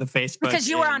made the Facebook because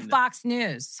you were on Fox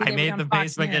News. See, I made the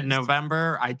Facebook in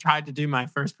November. I tried to do my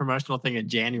first promotional thing in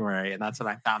January, and that's when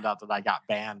I found out that I got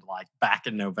banned like back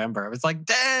in November. I was like,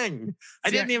 dang,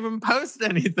 I didn't even post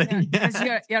anything.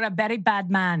 Yeah, you're a very bad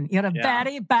man. You're a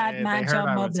very bad man, Joe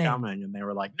Mobley. Mobley. Coming, and they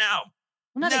were like, no.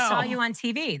 Well, no, they saw you on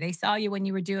TV. They saw you when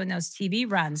you were doing those TV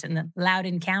runs in the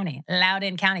Loudoun County.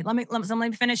 Let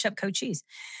me finish up Cochise.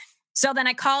 So then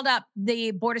I called up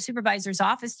the Board of Supervisors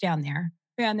office down there,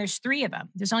 and there's 3 of them.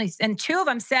 And 2 of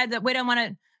them said that we don't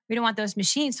want those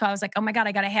machines. So I was like, oh my God,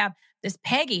 I got to have Miss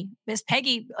Peggy,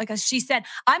 like she said,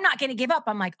 I'm not going to give up.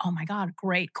 I'm like, oh my God,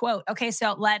 great quote. Okay,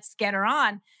 so let's get her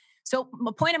on. So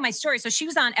the point of my story, so she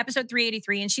was on episode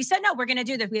 383, and she said, no, we're going to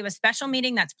do this. We have a special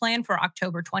meeting that's planned for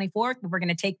October 24th. We're going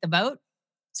to take the vote.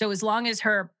 So as long as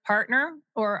her partner,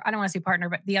 or I don't want to say partner,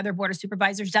 but the other Board of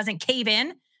Supervisors doesn't cave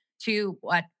in to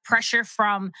pressure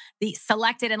from the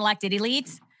selected and elected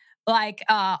elites, like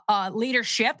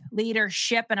leadership.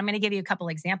 And I'm going to give you a couple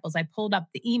examples. I pulled up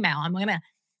the email. I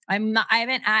didn't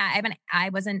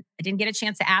get a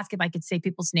chance to ask if I could say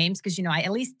people's names because, I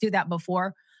at least do that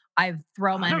before I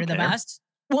throw them under the bus.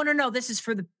 Well, no, this is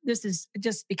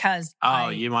just because.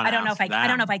 You want? I don't know if I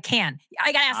can.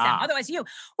 I got to ask them. Otherwise, well,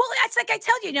 it's like I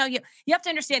tell you, you have to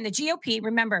understand the GOP.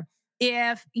 Remember,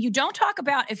 if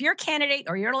you're a candidate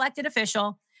or you're an elected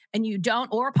official and you don't,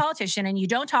 or a politician, and you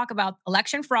don't talk about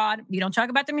election fraud, you don't talk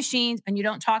about the machines, and you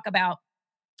don't talk about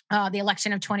the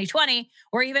election of 2020,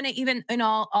 or even in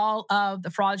all of the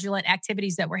fraudulent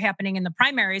activities that were happening in the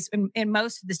primaries in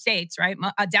most of the states, right?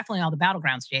 Definitely all the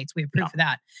battleground states. We have proof of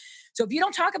that. So if you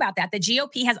don't talk about that, the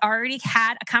GOP has already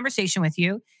had a conversation with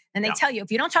you, and they tell you,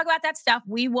 if you don't talk about that stuff,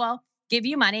 we will give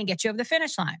you money and get you over the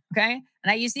finish line. Okay.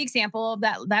 And I use the example of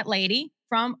that lady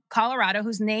from Colorado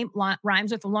whose name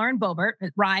rhymes with Lauren Boebert.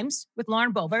 It rhymes with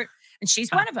Lauren Boebert. And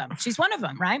she's one of them. She's one of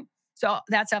them, right? So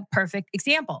that's a perfect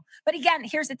example. But again,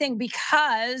 here's the thing,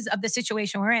 because of the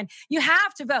situation we're in, you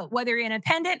have to vote, whether you're an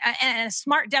independent and a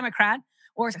smart Democrat,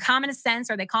 or common sense,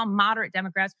 or they call them moderate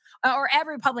Democrats, or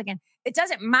every Republican. It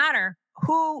doesn't matter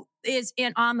who is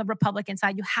on the Republican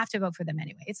side. You have to vote for them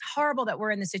anyway. It's horrible that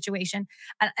we're in this situation.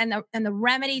 And the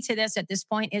remedy to this at this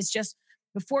point is just,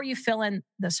 before you fill in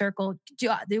the circle,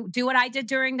 do what I did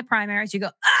during the primaries. You go,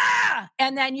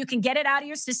 and then you can get it out of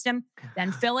your system,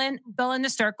 then fill in the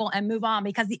circle and move on,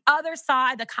 because the other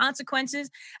side, the consequences,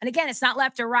 and again, it's not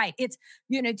left or right. It's,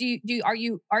 are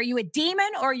you a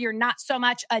demon, or you're not so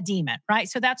much a demon, right?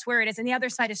 So that's where it is. And the other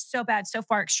side is so bad, so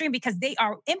far extreme, because they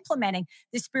are implementing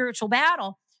this spiritual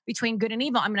battle between good and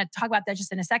evil. I'm going to talk about that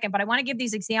just in a second, but I want to give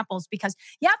these examples because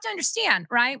you have to understand,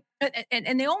 right?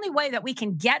 And the only way that we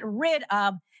can get rid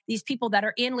of these people that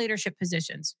are in leadership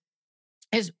positions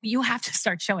is you have to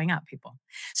start showing up, people.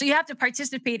 So you have to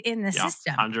participate in the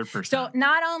system. 100%. So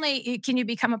not only can you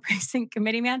become a precinct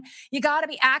committee man, you got to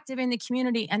be active in the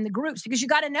community and the groups, because you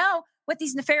got to know what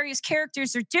these nefarious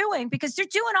characters are doing, because they're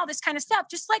doing all this kind of stuff.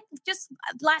 Just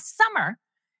last summer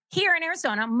here in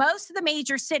Arizona, most of the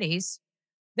major cities,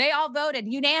 they all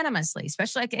voted unanimously,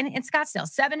 especially like in Scottsdale,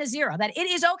 7-0, that it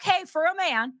is okay for a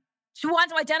man to want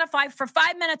to identify for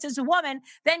 5 minutes as a woman,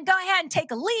 then go ahead and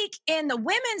take a leak in the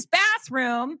women's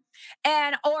bathroom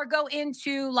or go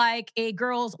into like a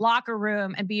girl's locker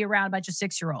room and be around a bunch of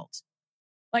 6-year-olds.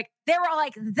 Like, they were all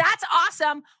like, that's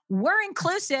awesome. We're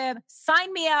inclusive.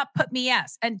 Sign me up, put me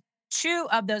yes. And 2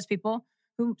 of those people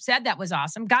who said that was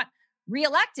awesome got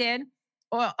reelected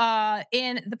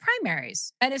in the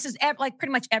primaries. And this is like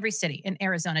pretty much every city in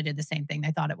Arizona did the same thing.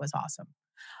 They thought it was awesome.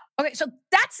 Okay, so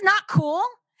that's not cool.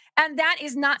 And that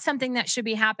is not something that should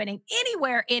be happening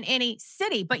anywhere in any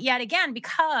city. But yet again,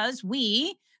 because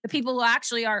the people who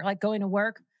actually are like going to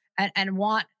work and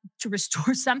want to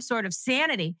restore some sort of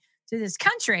sanity to this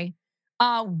country,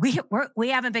 we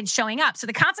haven't been showing up. So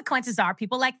the consequences are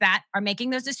people like that are making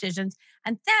those decisions.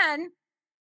 And then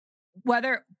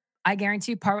whether, I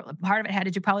guarantee part of it had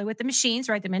to do probably with the machines,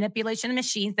 right? The manipulation of the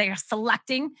machines. They are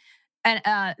selecting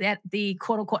the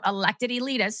quote unquote elected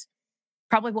elitists.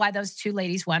 Probably why those two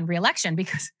ladies won re-election,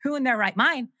 because who in their right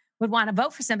mind would want to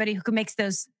vote for somebody who makes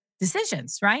those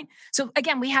decisions, right? So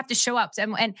again, we have to show up.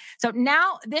 And so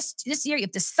now this year, you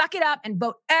have to suck it up and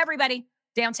vote everybody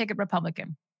down ticket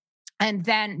Republican. And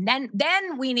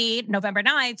then we need November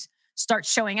 9th, start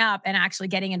showing up and actually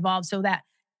getting involved so that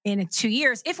in 2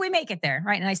 years, if we make it there,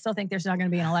 right? And I still think there's not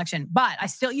going to be an election, but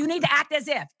you need to act as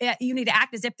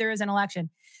if there is an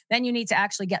election. Then you need to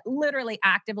actually get literally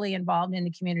actively involved in the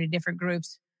community, different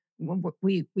groups.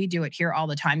 We do it here all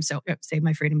the time. So Save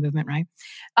My Freedom movement, right?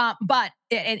 But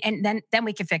then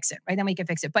we can fix it, right? Then we can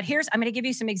fix it. But I'm going to give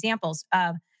you some examples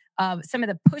of some of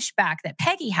the pushback that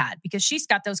Peggy had, because she's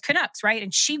got those Canucks, right?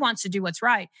 And she wants to do what's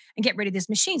right and get rid of these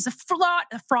machines.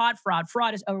 The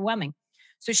fraud is overwhelming.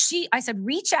 So I said,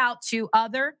 reach out to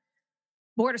other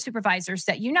board of supervisors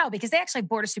that you know, because they actually have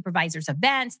board of supervisors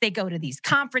events. They go to these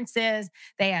conferences.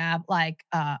 They have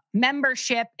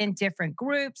membership in different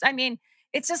groups. I mean,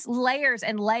 it's just layers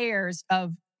and layers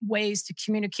of ways to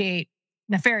communicate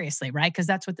nefariously, right? Because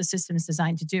that's what the system is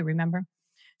designed to do, remember?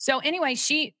 So anyway,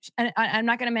 I'm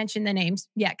not going to mention the names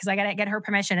yet because I got to get her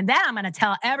permission. And then I'm going to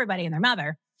tell everybody and their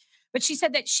mother. But she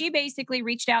said that she basically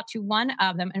reached out to one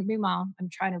of them. And meanwhile, I'm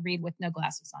trying to read with no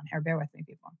glasses on here. Bear with me,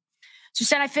 people. She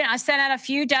said, I sent out a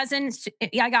few dozen.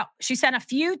 She sent a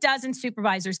few dozen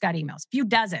supervisors got emails. Few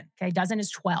dozen. Okay. Dozen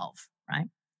is 12, right?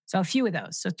 So a few of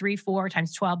those. So 3, 4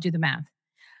 times 12, do the math.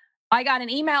 I got an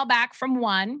email back from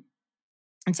one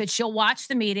and said she'll watch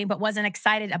the meeting, but wasn't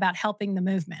excited about helping the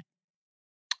movement.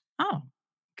 Oh,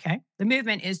 okay. The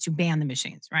movement is to ban the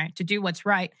machines, right? To do what's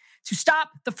right, to stop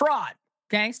the fraud.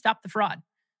 Okay, stop the fraud.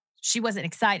 She wasn't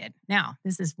excited. Now,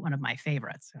 this is one of my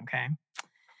favorites, okay?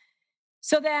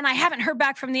 So then I haven't heard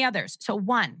back from the others. So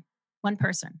one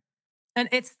person. And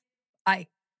this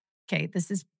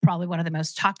is probably one of the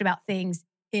most talked about things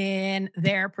in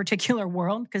their particular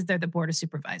world because they're the board of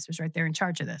supervisors, right? They're in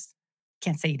charge of this.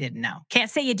 Can't say you didn't know.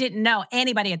 Can't say you didn't know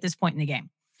anybody at this point in the game.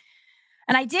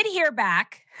 And I did hear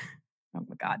back. Oh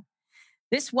my God.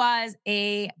 This was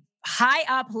a high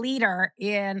up leader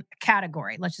in a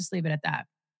category. Let's just leave it at that.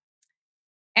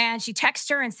 And she texted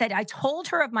her and said, I told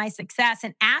her of my success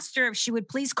and asked her if she would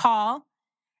please call.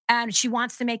 And she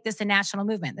wants to make this a national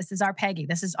movement. This is our Peggy.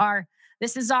 This is our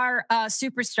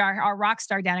superstar, our rock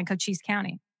star down in Cochise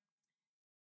County.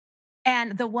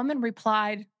 And the woman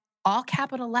replied, all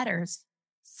capital letters,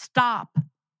 stop.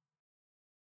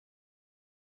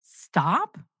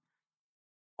 Stop?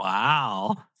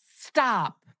 Wow.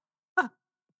 Stop.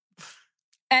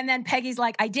 And then Peggy's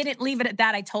like, I didn't leave it at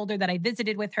that. I told her that I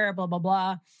visited with her, blah, blah,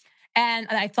 blah. And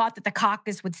I thought that the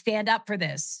caucus would stand up for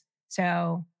this.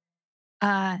 So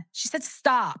she said,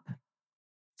 stop.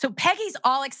 So Peggy's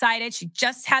all excited. She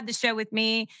just had the show with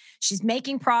me. She's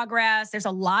making progress. There's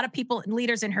a lot of people and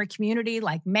leaders in her community,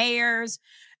 like mayors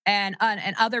and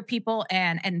other people.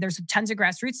 And there's tons of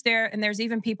grassroots there. And there's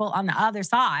even people on the other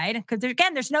side. Because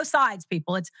there's no sides,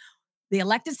 people. It's the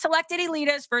elected, selected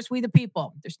elitists versus we the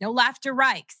people. There's no left or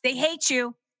right. They hate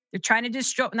you. They're trying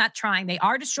to they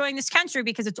are destroying this country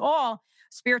because it's all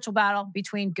spiritual battle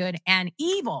between good and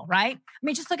evil, right? I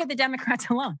mean, just look at the Democrats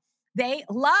alone. They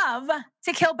love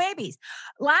to kill babies.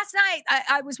 Last night,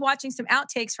 I was watching some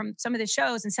outtakes from some of the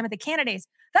shows and some of the candidates.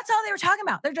 That's all they were talking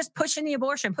about. They're just pushing the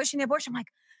abortion. I'm like,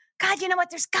 God, you know what?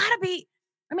 There's got to be,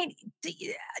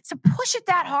 to push it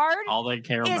that hard. All they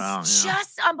care about is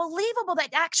just unbelievable that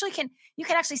you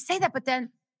can actually say that, but then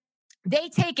they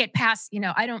take it past,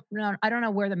 I don't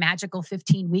know where the magical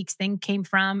 15 weeks thing came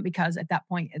from, because at that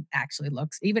point it actually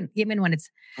looks, even when it's,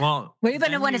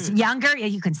 it's younger,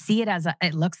 you can see it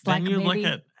it looks like. Then you look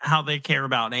at how they care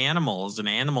about animals and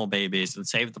animal babies and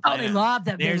Save the Planet. Oh, they love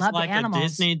them. There's they love like the animals. A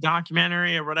Disney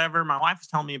documentary or whatever. My wife was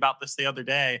telling me about this the other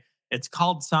day. It's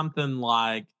called something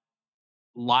like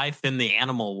Life in the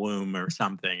Animal Womb or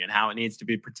something, and how it needs to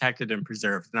be protected and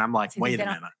preserved. And I'm like, wait a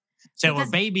minute. So a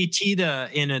baby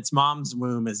cheetah in its mom's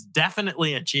womb is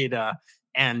definitely a cheetah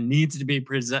and needs to be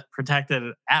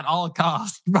protected at all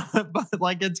costs. but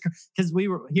like it's because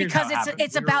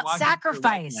it's about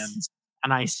sacrifice.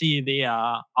 And I see the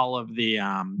all of the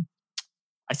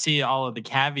I see all of the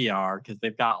caviar because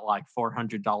they've got like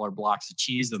 $400 blocks of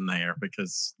cheese in there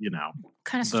because, What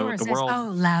kind of the store is the this? world,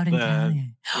 Oh, Loudoun the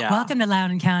County. yeah, Welcome to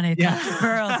Loudoun County. Come to yeah.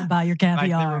 Pearls and buy your Like the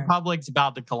caviar. republic's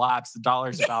about to collapse, the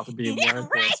dollar's about to be a Yeah, worthless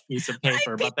right. piece of Right.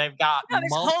 paper, but they've got There's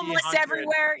homeless multi-hundred.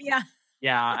 everywhere. Yeah.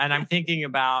 Yeah, and I'm thinking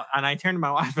about, and I turned to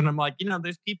my wife and I'm like,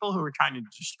 there's people who are trying to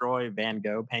destroy Van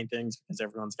Gogh paintings because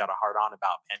everyone's got a hard on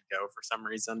about Van Gogh for some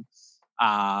reason.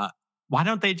 Why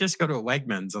don't they just go to a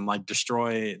Wegmans and like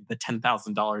destroy the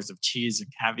 $10,000 of cheese and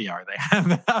caviar they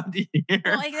have out here?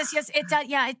 Well, I guess, yes, it does.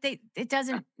 Yeah, it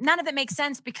doesn't. None of it makes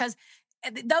sense because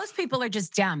those people are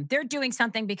just dumb. They're doing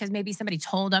something because maybe somebody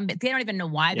told them, but they don't even know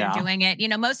why they're Yeah. doing it.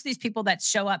 Most of these people that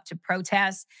show up to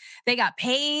protest, they got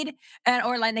paid,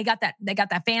 or like they got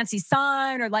that fancy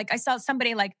sign, or like I saw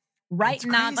somebody like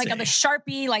writing on like on the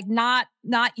Sharpie, like not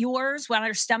yours, on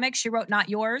her stomach. She wrote "not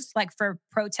yours," like for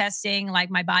protesting,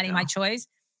 like my body, my choice.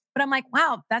 But I'm like,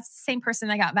 wow, that's the same person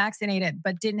that got vaccinated,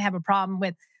 but didn't have a problem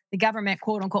with the government,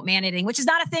 quote unquote, mandating, which is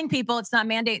not a thing, people. It's not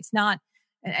mandate. It's not.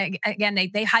 Again, they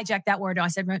hijacked that word. I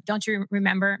said, don't you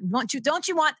remember? Don't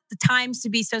you want the times to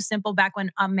be so simple back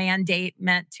when a mandate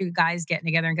meant two guys getting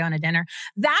together and going to dinner?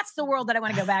 That's the world that I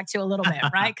want to go back to a little bit,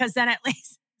 right? Because then at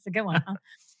least it's a good one.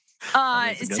 Huh?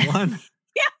 It's a good one.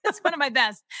 Yeah, it's one of my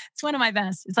best. It's one of my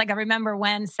best. It's like a remember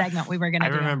when segment we were going to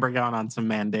do. I remember going on some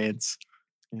mandates,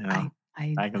 back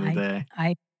in the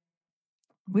day.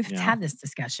 We've had this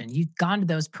discussion. You've gone to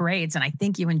those parades, and I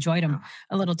think you enjoyed them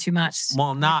a little too much.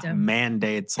 Well, not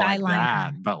mandates like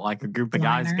that, but like a group of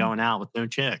guys Liner. going out with no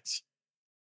chicks.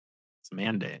 It's a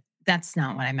mandate. That's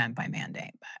not what I meant by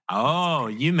mandate. But Oh,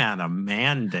 you meant a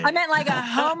mandate. I meant like a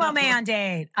homo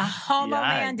mandate. A homo Yikes.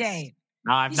 mandate.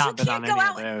 No, I've not been on can't any go of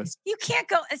out- those. You can't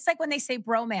go. It's like when they say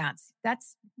bromance.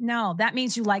 That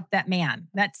means you like that man.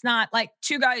 That's not like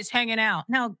two guys hanging out.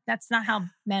 No, that's not how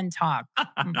men talk.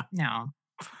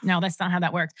 No, that's not how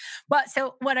that works. But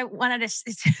so what I wanted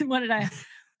to,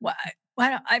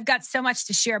 I've got so much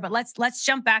to share, but let's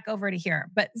jump back over to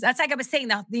here. But that's like I was saying,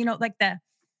 like the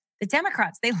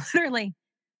Democrats, they literally,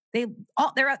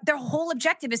 their whole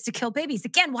objective is to kill babies.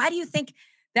 Again, why do you think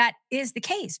that is the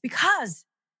case? Because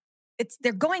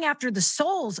they're going after the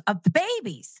souls of the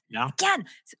babies. Yeah. Again,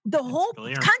 the whole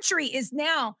clear. country is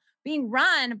now being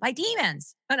run by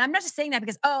demons. And I'm not just saying that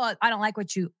because, I don't like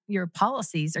your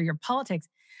policies or your politics,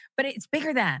 but it's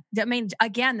bigger than that. I mean,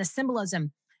 again, the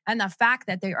symbolism and the fact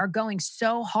that they are going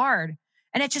so hard,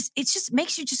 and it just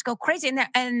makes you just go crazy.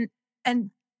 And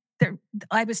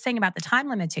I was saying about the time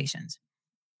limitations.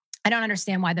 I don't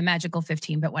understand why the magical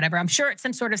 15, but whatever. I'm sure it's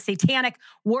some sort of satanic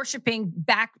worshiping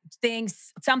back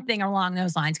things, something along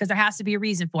those lines, because there has to be a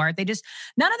reason for it.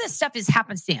 None of this stuff is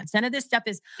happenstance. None of this stuff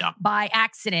is by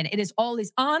accident. It is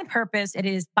always on purpose. It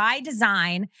is by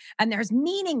design, and there's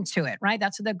meaning to it, right?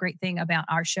 That's the great thing about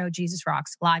our show,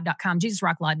 JesusRocksLive.com,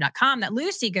 JesusRockLive.com, that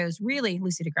Lucy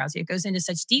DeGrazia goes into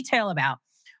such detail about,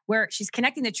 where she's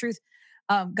connecting the truth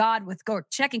of God with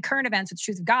checking current events with the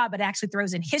truth of God, but actually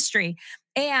throws in history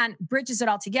and bridges it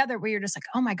all together, where you're just like,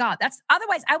 oh my God,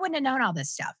 otherwise I wouldn't have known all this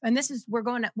stuff. And we're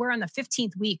on the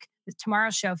 15th week,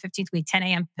 tomorrow's show, 15th week, 10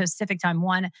 a.m. Pacific time,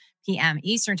 1 p.m.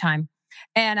 Eastern time.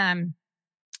 And I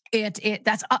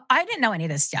didn't know any of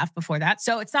this stuff before that.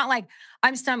 So it's not like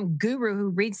I'm some guru who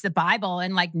reads the Bible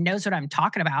and like knows what I'm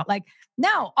talking about. Like,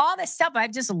 no, all this stuff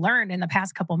I've just learned in the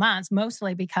past couple months,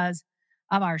 mostly because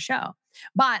of our show.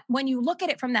 But when you look at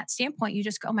it from that standpoint, you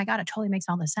just go, oh my God, it totally makes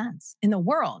all the sense in the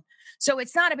world. So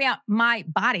it's not about my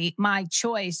body, my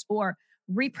choice, or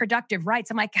reproductive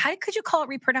rights. I'm like, how could you call it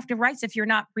reproductive rights if you're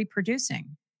not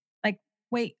reproducing? Like,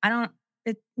 wait,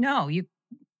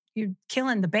 you're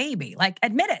killing the baby. Like,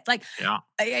 admit it. Like,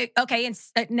 okay. And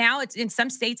now it's in some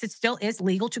states, it still is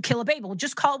legal to kill a baby. We'll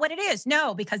just call it what it is.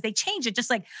 No, because they changed it. Just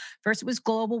like first it was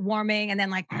global warming, and then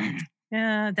like,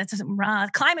 that doesn't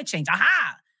climate change.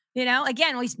 Aha.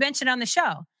 Again, we mentioned on the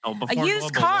show. Oh, before a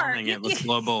used global car, warming, it was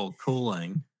global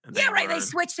cooling. Yeah, right. They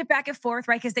switched it back and forth,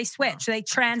 right? Because they switch. They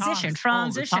transition.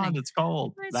 It's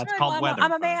cold. That's called weather.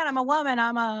 I'm a man. I'm a woman.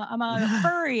 I'm a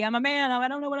furry. I'm a man. I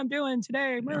don't know what I'm doing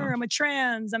today. I'm a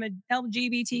trans. I'm a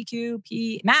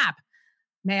LGBTQ MAP,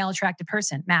 male attractive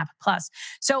person, MAP plus.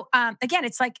 So again,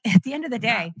 it's like at the end of the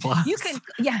day, you can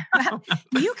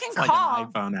it's call like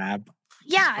an iPhone app.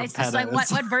 Yeah, it's just like,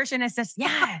 what version is this?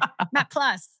 Yeah, Matt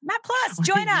Plus,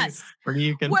 join us. Where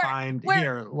you can find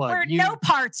here. Look, where no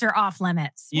parts are off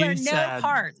limits. Where no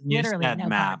parts, literally no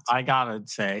Matt, parts. I gotta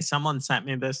say, someone sent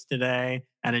me this today,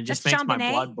 and it just makes my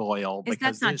blood boil.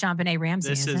 That's not JonBenet Ramsey.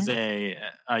 This is a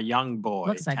young boy,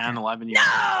 Looks like 10, 11 years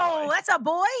old. No, that's a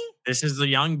boy. This is a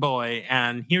young boy,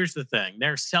 and here's the thing: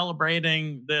 they're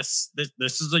celebrating this.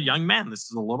 This is a young man. This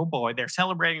is a little boy. They're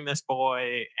celebrating this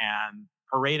boy and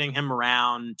parading him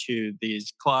around to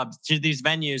these clubs, to these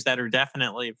venues that are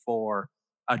definitely for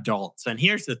adults. And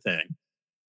here's the thing.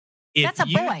 If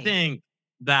you think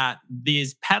that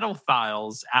these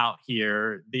pedophiles out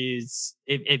here,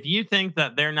 if you think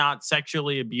that they're not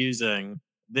sexually abusing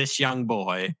this young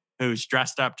boy who's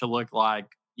dressed up to look like,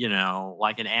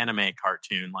 like an anime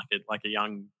cartoon, like a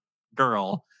young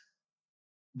girl,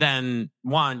 then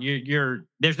one,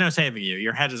 there's no saving you.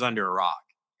 Your head is under a rock.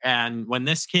 And when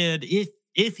this kid,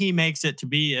 if he makes it to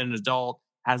be an adult,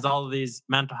 has all of these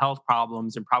mental health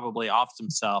problems and probably offs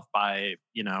himself by,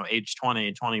 age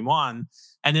 20, 21,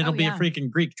 and it'll be a freaking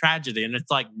Greek tragedy. And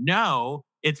it's like, no,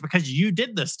 it's because you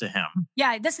did this to him.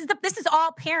 Yeah, this is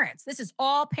all parents. This is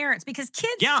all parents because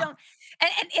kids don't.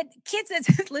 And kids,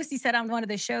 as Lucy said on one of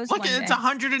the shows. Look, it's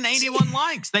 181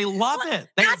 likes. They love it.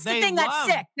 That's the thing that's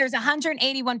sick. There's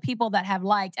 181 people that have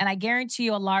liked, and I guarantee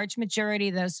you a large majority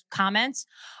of those comments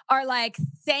are like,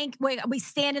 we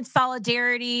stand in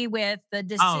solidarity with the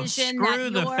decision that your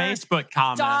the Facebook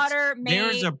comments. Daughter made.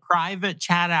 There's a private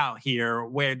chat out here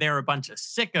where there are a bunch of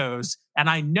sickos, and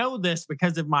I know this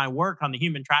because of my work on the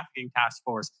Human Trafficking Task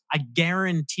Force. I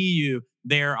guarantee you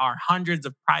there are hundreds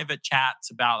of private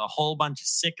chats about a whole bunch of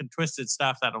sick and twisted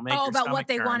stuff that'll make your about stomach what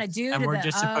they turn, want to do. And to we're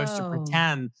just supposed to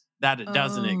pretend that it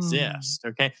doesn't exist.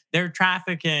 Okay. They're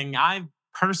trafficking. I've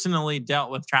personally dealt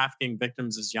with trafficking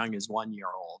victims as young as 1 year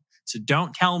old. So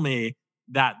don't tell me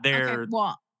that they're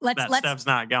stuff's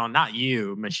not going. Not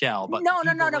you, Michelle, but no.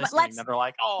 But let's that are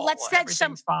like,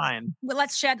 everything's fine. Well,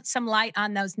 let's shed some light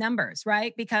on those numbers,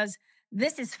 right? Because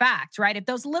this is fact, right? If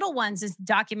those little ones is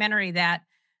documentary that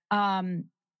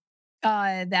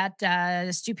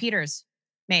Stu Peters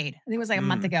made. I think it was like a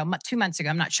month ago, 2 months ago.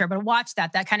 I'm not sure, but watch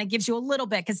that. That kind of gives you a little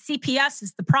bit because CPS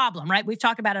is the problem, right? We've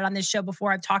talked about it on this show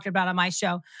before. I've talked about it on my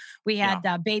show. We had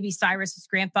baby Cyrus's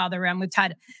grandfather, and we've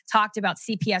talked about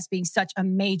CPS being such a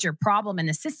major problem in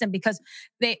the system because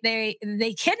they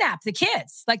kidnap the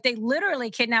kids. Like they literally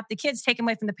kidnap the kids, take them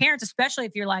away from the parents, especially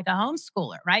if you're like a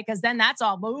homeschooler, right? Because then that's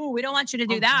all, we don't want you to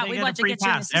do that. We want you to get you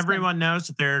in the system. Everyone knows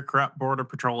that there are corrupt Border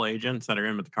Patrol agents that are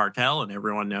in with the cartel, and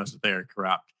everyone knows that they are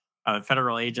corrupt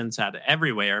federal agents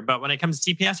everywhere. But when it comes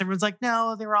to CPS, everyone's like,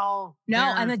 no, they're all...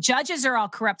 and the judges are all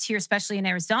corrupt here, especially in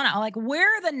Arizona. Like,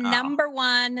 we're the number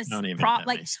one...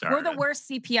 we're the worst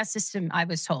CPS system, I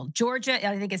was told. Georgia,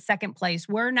 I think, is second place.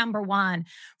 We're number one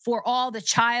for all the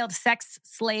child sex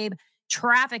slave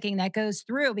trafficking that goes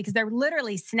through because they're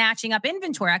literally snatching up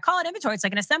inventory. I call it inventory. It's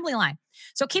like an assembly line.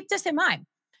 So keep this in mind.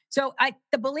 So I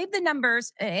believe the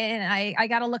numbers, and I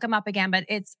got to look them up again, but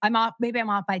I'm off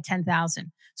by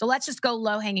 10,000. So let's just go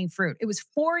low hanging fruit. It was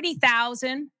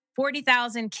 40,000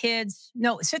 kids.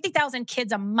 No, it's 50,000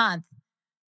 kids a month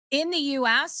in the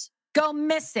U.S. go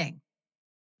missing.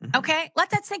 Mm-hmm. Okay.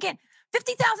 Let that sink in.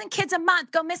 50,000 kids a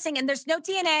month go missing and there's no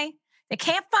DNA. They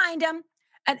can't find them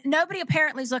and nobody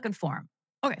apparently is looking for them.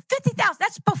 Okay. 50,000.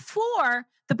 That's before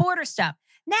the border stuff.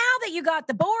 Now that you got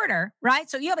the border, right?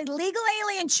 So you have illegal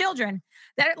alien children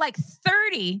that are like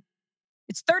 30,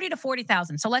 it's 30 to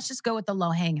 40,000. So let's just go with the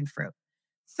low hanging fruit.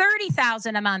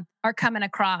 30,000 a month are coming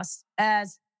across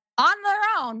as on their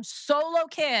own solo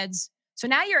kids. So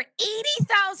now you're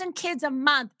 80,000 kids a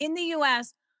month in the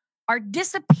US are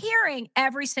disappearing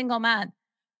every single month.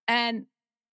 And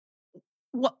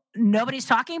nobody's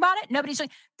talking about it.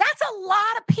 That's a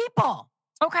lot of people.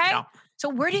 Okay. Yeah. So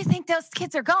where do you think those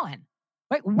kids are going?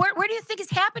 Right? Where do you think is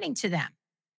happening to them?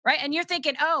 Right. And you're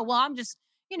thinking, oh, well, I'm just,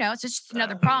 it's just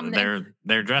another problem.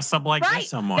 They're dressed up like this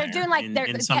somewhere. They're doing like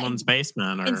in someone's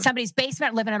basement. Or in somebody's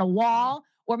basement, living in a wall.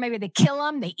 Or maybe they kill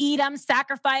them, they eat them,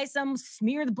 sacrifice them,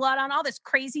 smear the blood on all this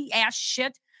crazy ass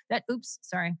shit that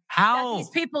these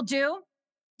people do.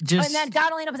 And then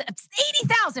God only knows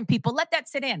 80,000 people. Let that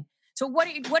sit in. So what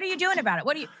are you doing about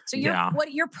it?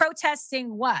 You're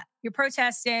protesting what? You're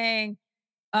protesting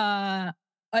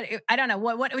I don't know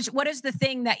what is the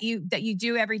thing that you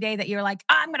do every day that you're like,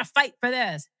 I'm going to fight for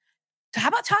this. So how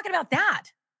about talking about that?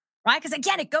 Right? Because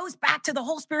again, it goes back to the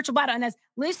whole spiritual battle. And as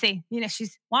Lucy,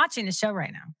 she's watching the show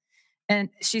right now and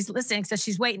she's listening. So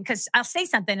she's waiting because I'll say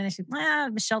something and she's,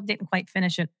 Michelle didn't quite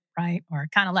finish it. Right. Or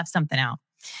kind of left something out.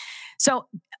 So,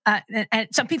 and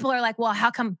some people are like, well, how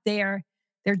come they're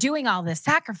they're doing all this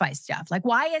sacrifice stuff. Like,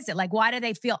 why is it? Like, why do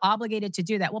they feel obligated to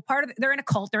do that? Well, part of it, they're in a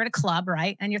cult, they're in a club,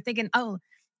 right? And you're thinking, oh,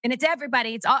 and it's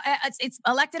everybody, it's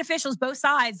elected officials, both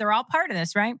sides, they're all part of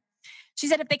this, right? She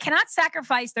said, if they cannot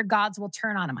sacrifice, their gods will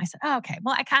turn on them. I said, oh, okay.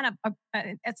 Well, I kind of,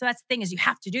 so that's the thing is you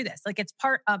have to do this. Like it's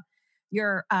part of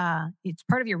your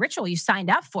ritual. You signed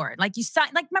up for it. Like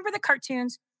remember the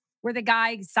cartoons where the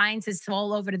guy signs his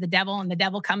soul over to the devil and the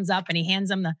devil comes up and he hands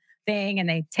them the thing and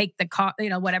they take the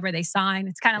whatever they sign.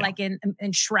 It's kind of like in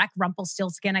Shrek,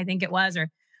 Rumpelstiltskin, I think it was,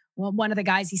 or one of the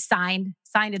guys, he signed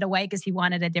it away because he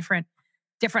wanted a different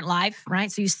life,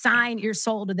 right? So you sign your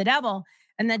soul to the devil.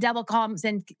 And the devil comes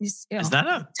and is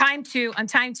that time to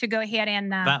go ahead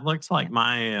and that looks like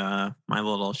my my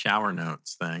little shower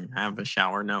notes thing. I have a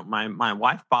shower note. My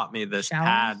wife bought me this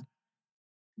pad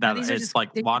that it's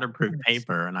like waterproof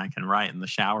paper, and I can write in the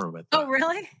shower with it. Oh,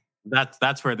 really?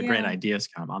 That's where the great ideas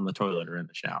come, on the toilet or in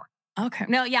the shower. Okay.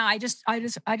 No, yeah, I just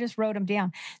wrote them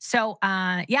down. So,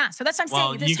 so that's what I'm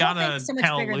saying. This you gotta so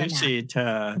tell Lucy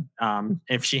to,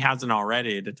 if she hasn't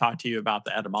already, to talk to you about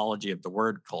the etymology of the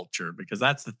word culture, because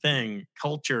that's the thing.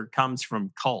 Culture comes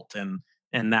from cult, and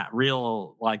that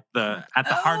real, like at the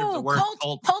heart of the word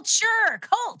cult. Cult.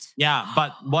 Yeah,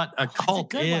 but what a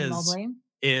cult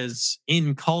is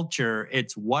in culture,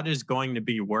 it's what is going to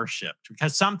be worshipped.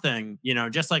 Because something,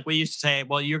 just like we used to say,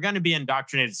 well, you're going to be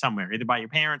indoctrinated somewhere, either by your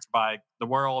parents, by the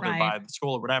world, or by the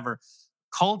school, or whatever.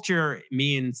 Culture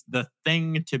means the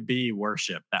thing to be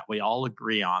worshipped, that we all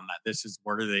agree on, that this is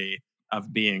worthy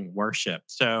of being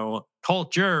worshipped. So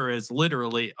culture is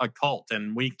literally a cult,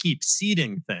 and we keep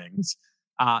seeding things.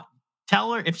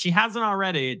 Tell her, if she hasn't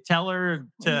already, tell her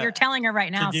to... You're telling her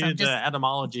right now. To do the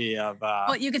etymology of...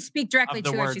 well, you could speak directly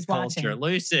to her if she's watching.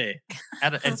 Lucy,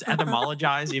 is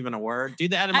etymologize even a word? Do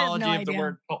the etymology of the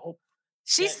word cult.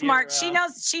 She's smart. She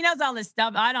knows all this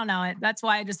stuff. I don't know it. That's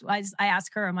why I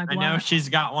ask her. I'm like, I know she's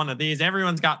got one of these.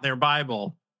 Everyone's got their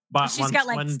Bible. But she's got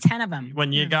like 10 of them.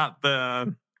 When you got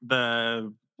the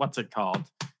what's it called?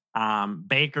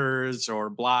 Bakers or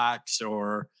Blacks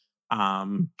or...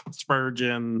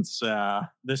 Spurgeon's,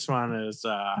 this one is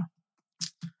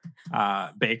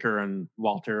Baker and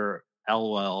Walter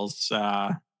Elwell's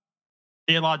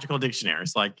theological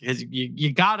dictionaries. Like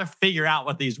you got to figure out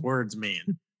what these words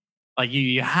mean. Like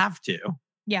you have to.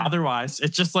 Yeah. Otherwise,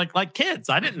 it's just like kids.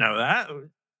 I didn't know that.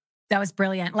 That was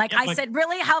brilliant. I said,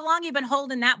 really? How long you been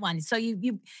holding that one? So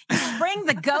you spring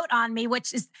the goat on me,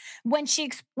 which is when she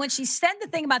said the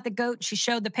thing about the goat, she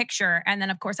showed the picture. And then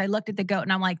of course I looked at the goat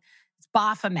and I'm like, it's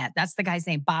Baphomet. That's the guy's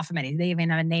name, Baphomet. They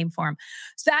even have a name for him.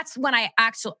 So that's when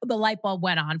the light bulb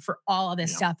went on for all of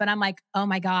this stuff. And I'm like, oh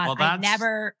my God, well, I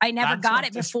never got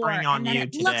it before. And then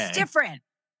it looks different.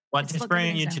 What's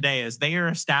displaying you today is they are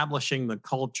establishing the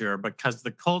culture, because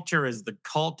the culture is the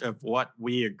cult of what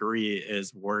we agree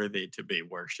is worthy to be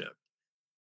worshipped.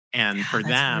 And for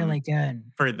them, really good.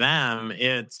 For them,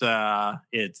 it's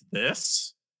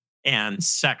this and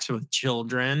sex with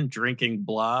children, drinking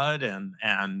blood, and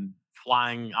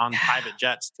flying on private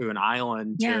jets to an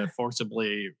island to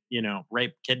forcibly,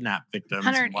 rape, kidnap victims.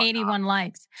 181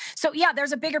 likes. So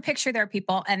there's a bigger picture there,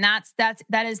 people. And that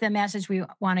is the message we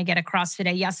want to get across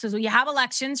today. Yes. So you have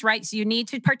elections, right? So you need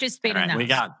to participate in those.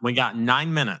 We got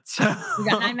 9 minutes. We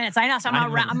got 9 minutes. I know. So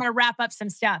I'm going to wrap up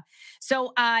some stuff.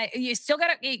 So you still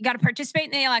got to participate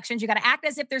in the elections. You got to act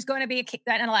as if there's going to be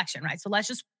an election, right? So let's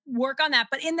just work on that.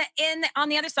 But on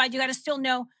the other side, you got to still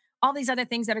know all these other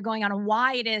things that are going on and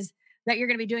why it is that you're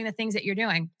going to be doing the things that you're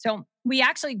doing. So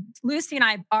Lucy and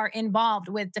I are involved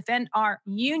with Defend Our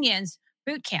Unions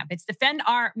boot camp. It's Defend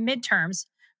Our Midterms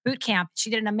boot camp. She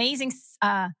did an amazing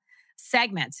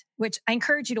segment, which I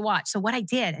encourage you to watch. So what I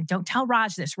did, and don't tell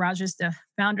Raj this, Raj is the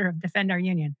founder of Defend Our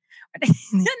Union.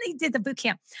 Then they did the boot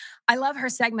camp. I love her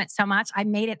segment so much. I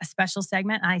made it a special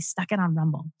segment and I stuck it on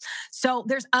Rumble. So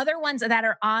there's other ones that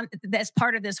are on as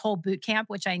part of this whole boot camp,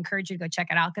 which I encourage you to go check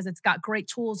it out because it's got great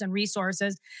tools and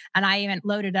resources. And I even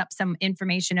loaded up some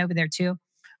information over there too.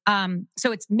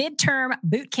 So it's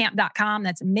midtermbootcamp.com.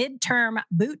 That's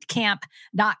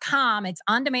midtermbootcamp.com. It's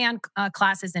on-demand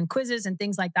classes and quizzes and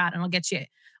things like that. And it'll get you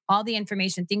all the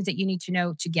information, things that you need to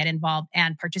know to get involved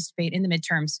and participate in the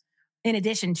midterms, in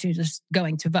addition to just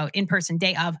going to vote in person,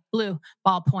 day of, blue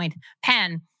ballpoint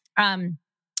pen.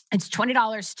 It's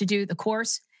 $20 to do the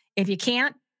course. If you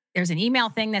can't, there's an email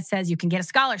thing that says you can get a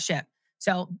scholarship.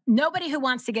 So nobody who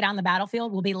wants to get on the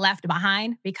battlefield will be left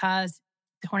behind because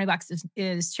 $20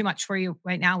 is too much for you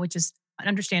right now, which is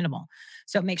understandable.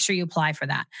 So make sure you apply for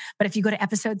that. But if you go to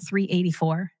episode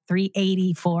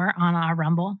 384 on our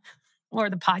Rumble or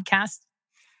the podcast,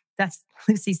 that's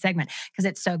Lucy's segment because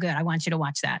it's so good. I want you to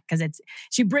watch that because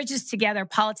she bridges together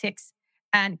politics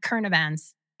and current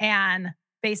events and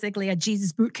basically a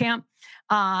Jesus boot camp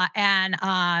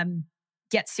and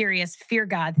get serious, fear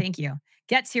God. Thank you.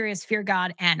 Get serious, fear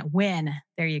God, and win.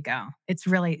 There you go. It's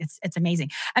really, it's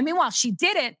amazing. And meanwhile, she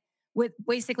did it with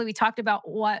basically, we talked about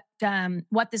what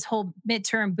this whole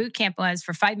midterm boot camp was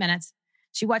for 5 minutes.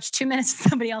 She watched 2 minutes of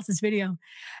somebody else's video,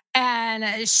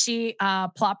 and she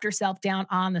plopped herself down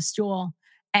on the stool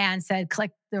and said,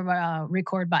 click the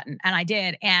record button. And I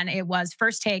did. And it was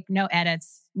first take, no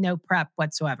edits, no prep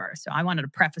whatsoever. So I wanted to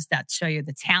preface that to show you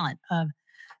the talent of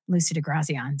Lucy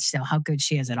DeGrazia, so how good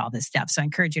she is at all this stuff. So I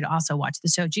encourage you to also watch the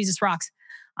show Jesus Rocks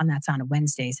that's on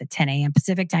Wednesdays at 10 a.m.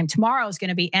 Pacific time. Tomorrow is going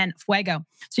to be En Fuego.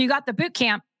 So you got the boot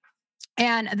camp,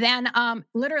 and then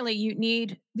literally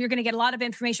you're going to get a lot of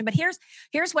information. But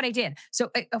here's what I did.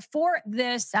 So for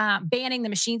this banning the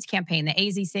machines campaign, the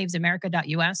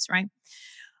azsavesamerica.us, right?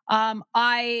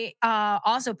 I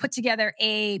also put together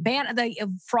a ban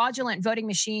the fraudulent voting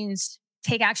machines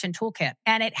take action toolkit,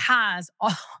 and it has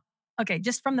okay,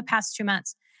 just from the past 2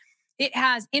 months, it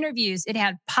has interviews, it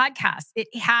had podcasts, it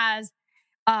has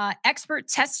expert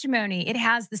testimony, it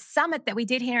has the summit that we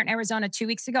did here in Arizona 2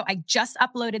 weeks ago. I just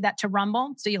uploaded that to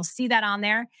Rumble, so you'll see that on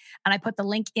there, and I put the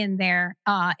link in there,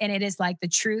 and it is like the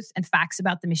truth and facts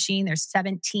about the machine. There's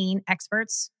 17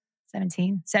 experts,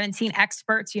 17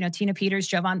 experts, Tina Peters,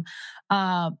 Jovan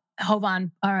Hutton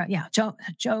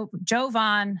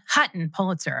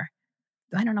Pulitzer.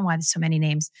 I don't know why there's so many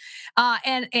names,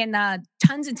 and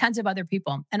tons and tons of other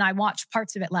people. And I watched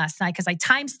parts of it last night because I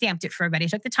time-stamped it for everybody. I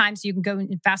took the time so you can go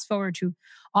and fast forward to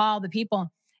all the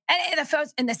people.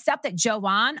 And the stuff that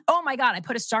Jovan, oh my God, I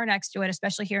put a star next to it,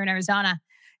 especially here in Arizona.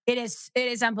 It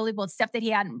is unbelievable. It's stuff that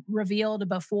he hadn't revealed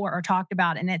before or talked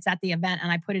about, and it's at the event,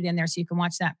 and I put it in there so you can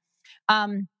watch that.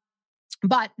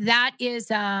 But that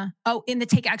is, in the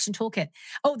Take Action Toolkit.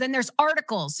 Oh, then there's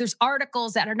articles. There's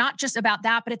articles that are not just about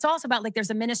that, but it's also about, like,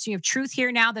 there's a Ministry of Truth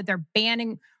here now that they're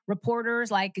banning reporters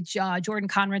like Jordan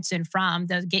Conradson from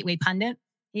the Gateway Pundit.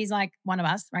 He's like one of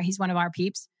us, right? He's one of our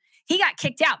peeps. He got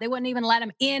kicked out. They wouldn't even let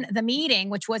him in the meeting,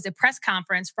 which was a press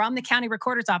conference from the county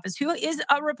recorder's office, who is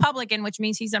a Republican, which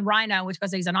means he's a Rhino, which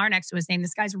because he's an R next to his name.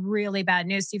 This guy's really bad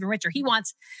news. Stephen Richer. He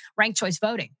wants ranked choice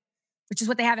voting, which is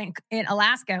what they have in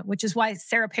Alaska, which is why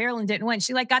Sarah Palin didn't win.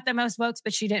 She got the most votes,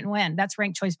 but she didn't win. That's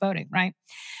ranked choice voting, right?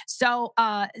 So,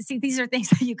 see, these are things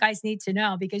that you guys need to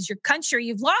know, because your country,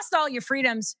 you've lost all your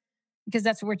freedoms, because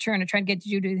that's what we're trying to get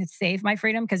you to save my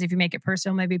freedom. Because if you make it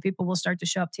personal, maybe people will start to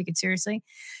show up, take it seriously.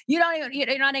 You're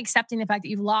not accepting the fact that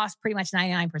you've lost pretty much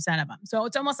 99% of them. So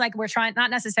it's almost like we're trying,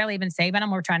 not necessarily even saving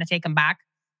them, we're trying to take them back.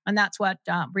 And that's what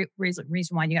reason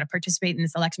why you got to participate in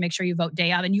this election. Make sure you vote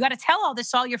day of, and you got to tell all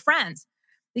this to all your friends,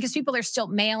 because people are still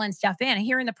mailing stuff in. And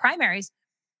here in the primaries,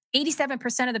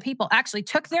 87% of the people actually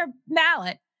took their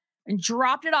ballot and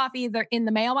dropped it off either in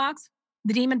the mailbox,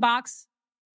 the demon box,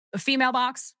 a female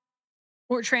box,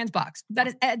 or a trans box. That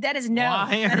is no.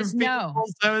 Why that is no. People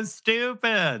so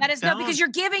stupid? That is no, because you're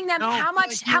giving them how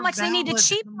much they need to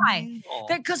cheat by.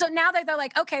 Because now they're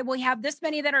like, okay, well, we have this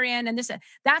many that are in, and this.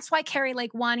 That's why Kari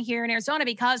Lake won here in Arizona,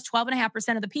 because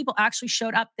 12.5% of the people actually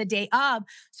showed up the day of.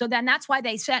 So then that's why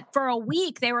they said for a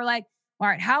week they were like, all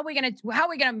right, how are we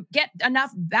gonna get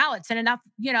enough ballots and enough,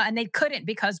 and they couldn't,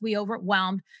 because we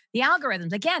overwhelmed the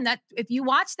algorithms. Again, that if you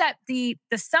watch the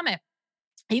summit,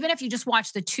 even if you just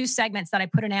watch the 2 segments that I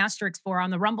put an asterisk for on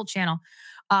the Rumble channel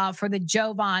for the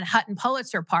Jovan Hutton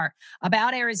Pulitzer part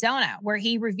about Arizona, where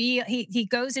he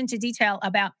goes into detail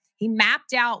about, he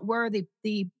mapped out where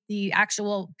the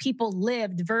actual people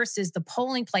lived versus the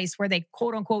polling place where they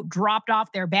quote unquote dropped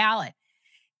off their ballot.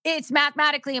 It's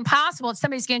mathematically impossible.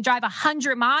 Somebody's going to drive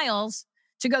 100 miles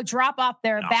to go drop off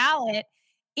their ballot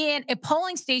in a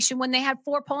polling station when they have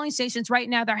 4 polling stations right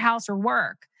now their house or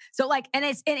work. So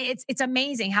it's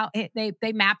amazing how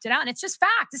they mapped it out, and it's just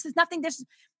fact. This is nothing.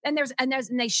 And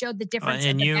they showed the difference.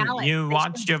 And in the ballot. You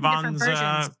watched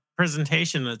Javon's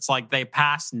presentation. It's like they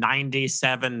passed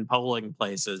 97 polling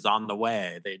places on the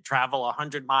way. They travel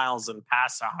 100 miles and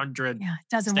pass 100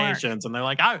 stations, and they're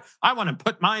like, I want to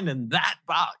put mine in that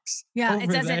box. Yeah, over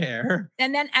it doesn't. There.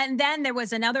 And then there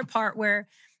was another part where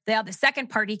the second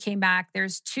party came back.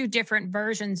 There's 2 different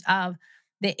versions of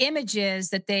the images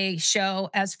that they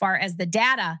show as far as the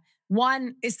data.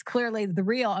 One is clearly the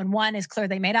real, and one is clear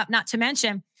they made up. Not to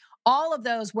mention all of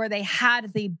those where they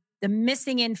had the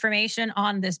missing information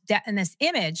on this in this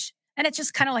image, and it's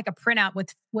just kind of like a printout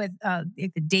with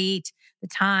the date, the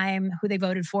time, who they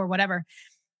voted for, whatever.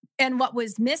 And what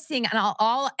was missing,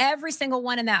 and every single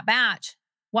one in that batch,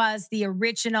 was the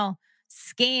original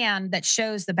scan that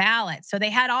shows the ballot. So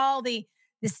they had all the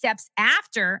the steps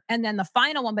after and then the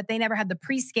final one, but they never had the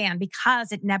pre-scan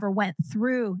because it never went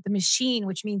through the machine,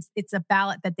 which means it's a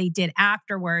ballot that they did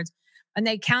afterwards. And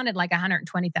they counted like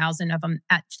 120,000 of them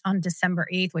on December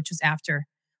 8th, which was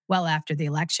well after the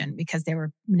election, because they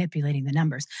were manipulating the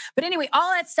numbers. But anyway,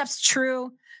 all that stuff's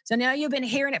true. So now you've been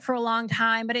hearing it for a long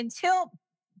time, but until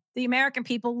the American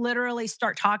people literally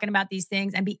start talking about these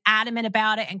things and be adamant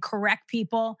about it and correct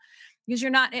people, because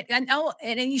you're not,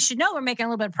 and you should know we're making a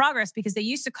little bit of progress, because they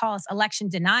used to call us election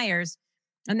deniers.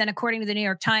 And then according to the New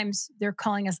York Times, they're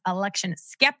calling us election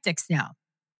skeptics now.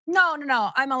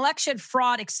 No. I'm election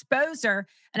fraud exposer,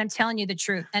 and I'm telling you the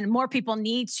truth. And more people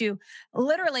need to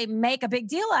literally make a big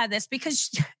deal out of this, because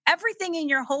everything in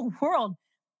your whole world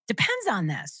depends on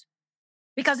this,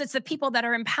 because it's the people that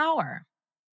are in power.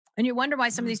 And you wonder why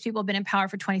some of these people have been in power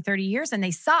for 20, 30 years and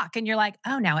they suck. And you're like,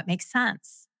 oh, now it makes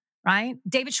sense, right?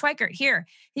 David Schweikert here.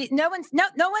 No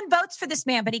one votes for this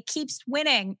man, but he keeps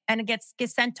winning and gets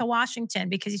sent to Washington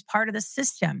because he's part of the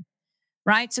system,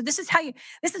 right? So this is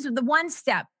the one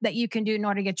step that you can do in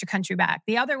order to get your country back.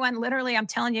 The other one, literally, I'm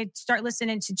telling you, start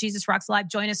listening to Jesus Rocks Live.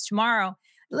 Join us tomorrow.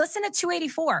 Listen to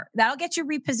 284. That'll get you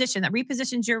repositioned. That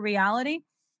repositions your reality,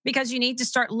 because you need to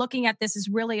start looking at this as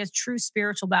really a true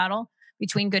spiritual battle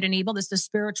between good and evil. This is a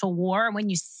spiritual war. And when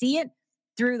you see it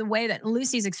through the way that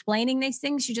Lucy's explaining these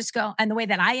things, you just go, and the way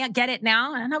that I get it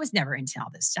now, and I was never into all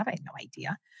this stuff. I had no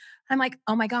idea. I'm like,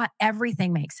 oh my God,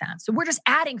 everything makes sense. So we're just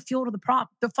adding fuel to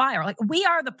the fire. Like, we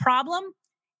are the problem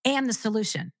and the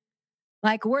solution.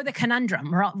 Like, we're the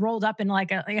conundrum rolled up in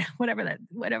like whatever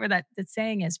that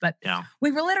saying is. But yeah, we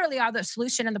literally are the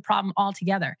solution and the problem all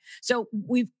together. So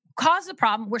we've caused the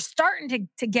problem. We're starting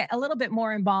to get a little bit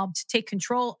more involved to take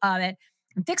control of it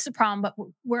and fix the problem, but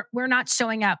we're not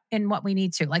showing up in what we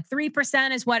need to. Like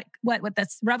 3% is what the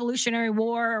Revolutionary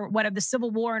War or what of the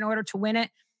Civil War in order to win it.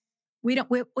 We got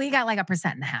like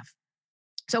 1.5%.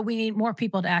 So we need more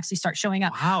people to actually start showing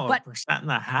up. Wow,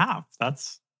 1.5%.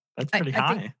 That's pretty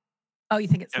high. You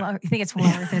think it's low? You think it's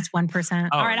lower than it's 1%?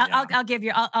 All right, yeah. I'll give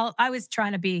you. I was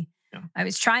trying to be. Yeah. I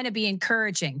was trying to be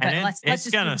encouraging, but let's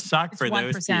just gonna suck for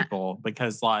 1%. Those people,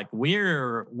 because like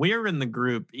we're in the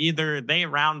group. Either they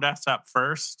round us up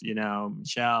first,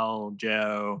 Michelle,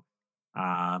 Joe,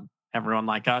 everyone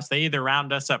like us. They either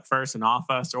round us up first and off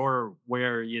us, or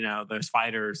we're those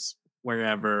fighters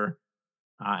wherever.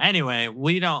 Anyway,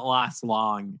 we don't last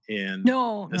long in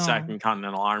the Second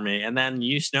Continental Army. And then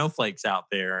you snowflakes out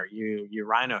there, you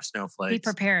rhino snowflakes, be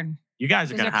prepared. You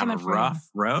guys are going to have a rough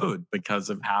road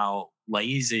because of how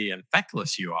lazy and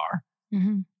feckless you are.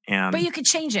 Mm-hmm. But you could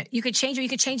change it. You could change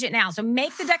it now. So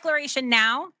make the declaration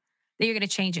now that you're going to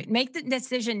change it. Make the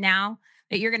decision now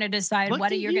that you're going to decide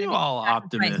what you're going to do. All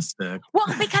optimistic. Well,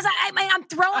 because I'm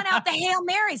throwing out the Hail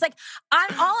Marys. Like,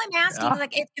 I'm asking,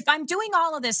 like, if I'm doing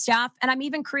all of this stuff, and I'm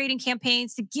even creating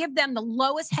campaigns to give them the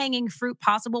lowest hanging fruit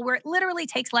possible, where it literally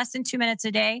takes less than 2 minutes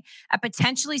a day at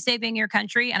potentially saving your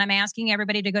country. And I'm asking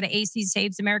everybody to go to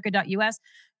acsavesamerica.us,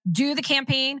 do the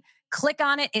campaign, click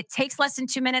on it. It takes less than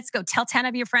 2 minutes. Go tell 10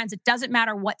 of your friends. It doesn't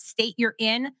matter what state you're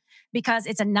in, because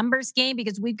it's a numbers game,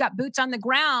 because we've got boots on the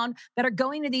ground that are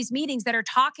going to these meetings, that are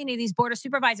talking to these board of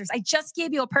supervisors. I just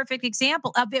gave you a perfect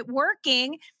example of it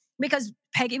working, because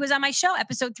Peggy was on my show,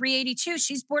 episode 382.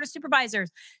 She's board of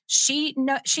supervisors. I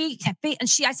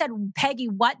said, Peggy,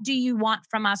 what do you want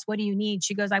from us? What do you need?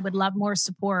 She goes, I would love more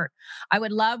support. I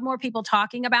would love more people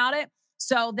talking about it.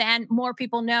 So then more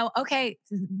people know, okay,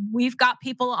 we've got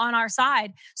people on our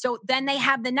side. So then they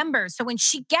have the numbers. So when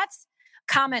she gets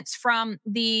comments from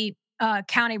the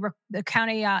county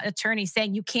attorney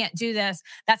saying you can't do this,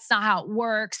 that's not how it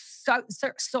works,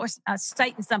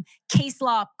 citing some case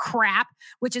law crap,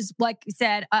 which is, like you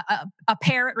said, a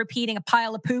parrot repeating a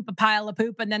pile of poop,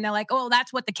 and then they're like, oh,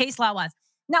 that's what the case law was.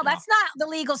 No, that's not the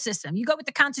legal system. You go with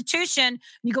the Constitution,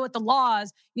 you go with the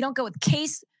laws. You don't go with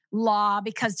case law,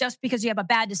 because just because you have a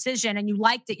bad decision and you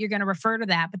liked it, you're going to refer to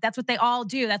that. But that's what they all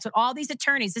do. That's what all these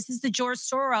attorneys, this is the George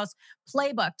Soros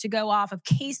playbook, to go off of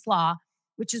case law,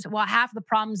 which is half the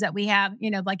problems that we have,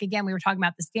 like, again, we were talking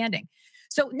about the standing.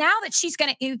 So now that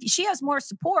if she has more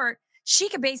support, she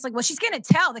could basically, she's going to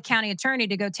tell the county attorney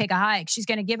to go take a hike. She's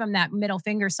going to give him that middle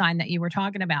finger sign that you were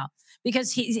talking about,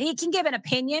 because he can give an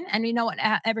opinion, and you know what?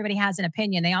 Everybody has an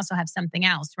opinion. They also have something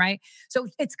else, right? So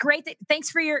it's great that thanks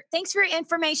for your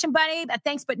information, buddy. But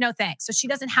thanks, but no thanks. So she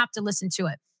doesn't have to listen to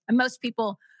it. And most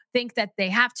people think that they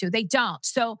have to. They don't.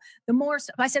 So the more,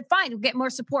 I said, fine, we'll get more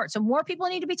support. So more people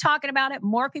need to be talking about it.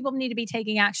 More people need to be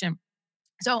taking action.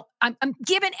 So I'm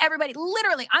giving everybody,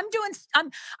 literally, I'm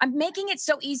making it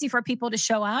so easy for people to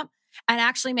show up, and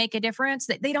actually make a difference,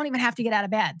 that they don't even have to get out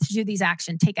of bed to do these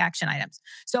take action items.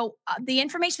 So the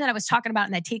information that I was talking about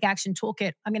in that take action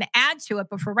toolkit, I'm going to add to it.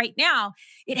 But for right now,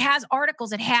 it has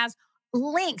articles, it has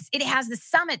links, it has the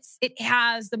summits, it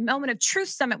has the Moment of Truth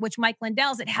Summit, which Mike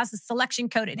Lindell's, it has the selection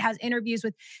code, it has interviews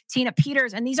with Tina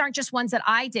Peters. And these aren't just ones that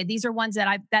I did. These are ones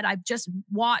that I've just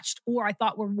watched or I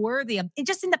thought were worthy of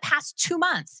just in the past 2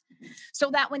 months. So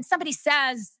that when somebody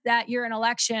says that you're an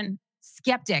election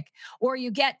skeptic, or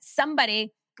you get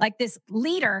somebody like this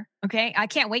leader, okay, I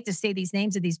can't wait to say these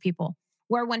names of these people,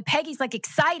 where when Peggy's like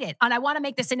excited and I want to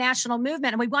make this a national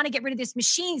movement and we want to get rid of these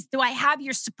machines, do I have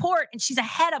your support? And she's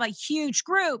ahead of a huge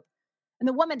group. And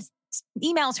the woman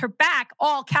emails her back,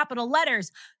 all capital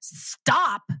letters,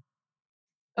 stop.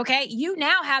 Okay, you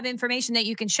now have information that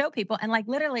you can show people and like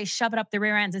literally shove it up the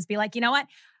rear ends and be like, you know what?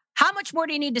 How much more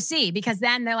do you need to see? Because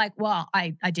then they're like, well,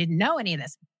 I didn't know any of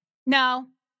this. No,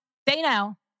 they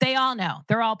know. They all know.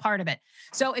 They're all part of it.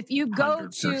 So if you go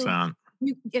 100%.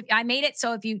 If I made it,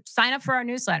 so if you sign up for our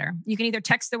newsletter, you can either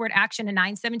text the word action to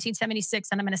 91776,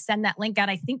 and I'm going to send that link out,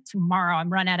 I think tomorrow.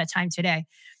 I'm run out of time today.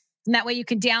 And that way you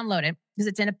can download it because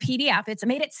it's in a PDF. It's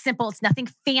made it simple. It's nothing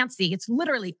fancy. It's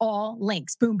literally all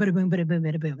links. Boom, bada, boom, bada, boom,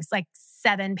 bada, boom. It's like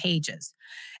 7 pages.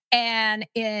 And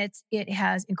it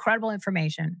has incredible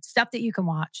information, stuff that you can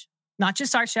watch. Not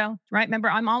just our show, right? Remember,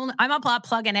 I'm about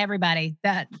plugging everybody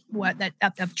that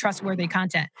of trustworthy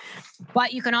content.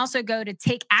 But you can also go to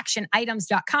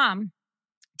takeactionitems.com,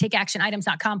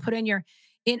 put in your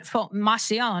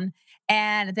information,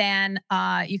 and then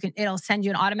it'll send you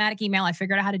an automatic email. I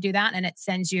figured out how to do that, and it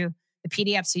sends you the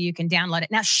PDF so you can download it.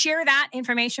 Now, share that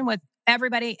information with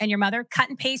everybody and your mother. Cut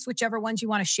and paste whichever ones you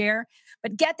want to share,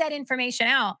 but get that information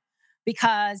out.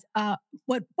 Because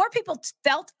what more people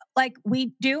felt like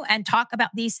we do and talk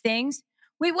about these things,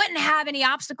 we wouldn't have any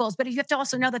obstacles. But you have to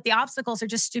also know that the obstacles are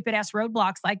just stupid ass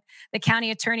roadblocks, like the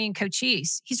county attorney in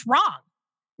Cochise. He's wrong,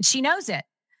 and she knows it.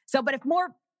 So, but if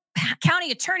more county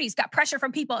attorneys got pressure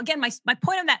from people, again, my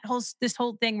point of this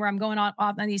whole thing where I'm going off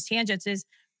on these tangents is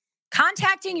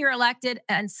contacting your elected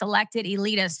and selected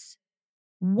elitists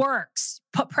works.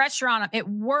 Put pressure on them. It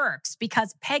works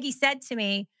because Peggy said to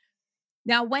me,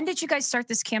 now, when did you guys start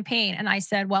this campaign? And I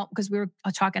said, well, because we were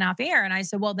talking off air. And I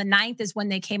said, well, the 9th is when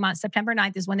they came on, September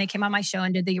 9th is when they came on my show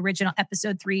and did the original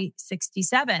episode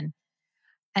 367.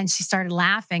 And she started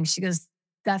laughing. She goes,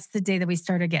 that's the day that we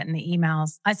started getting the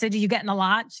emails. I said, are you getting a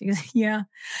lot? She goes, yeah.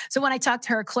 So when I talked to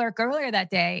her clerk earlier that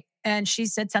day and she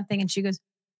said something and she goes,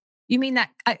 you mean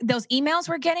that those emails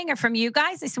we're getting are from you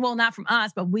guys? I said, well, not from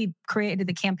us, but we created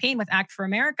the campaign with Act for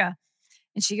America.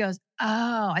 And she goes,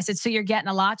 oh, I said, so you're getting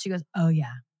a lot? She goes, oh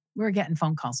yeah, we're getting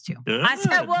phone calls too. Good. I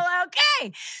said, well,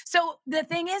 okay. So the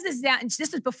thing is that, and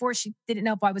this was before she didn't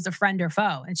know if I was a friend or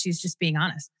foe, and she's just being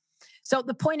honest. So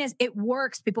the point is, it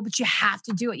works, people, but you have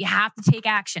to do it. You have to take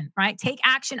action, right? Take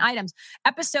action items.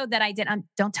 Episode that I did,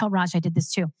 don't tell Raj I did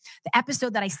this too. The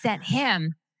episode that I sent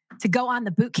him to go on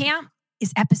the boot camp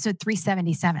is episode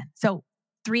 377. So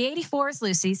 384 is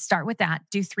Lucy. Start with that.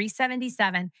 Do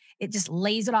 377. It just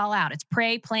lays it all out. It's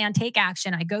pray, plan, take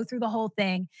action. I go through the whole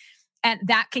thing, and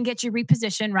that can get you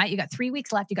repositioned, right? You got 3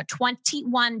 weeks left. You got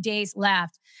 21 days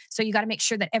left. So you got to make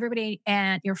sure that everybody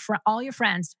and all your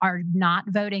friends are not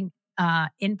voting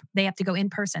they have to go in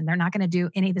person. They're not going to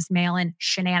do any of this mail-in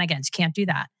shenanigans. Can't do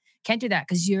that. Can't do that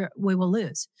because we will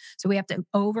lose. So we have to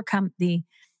overcome the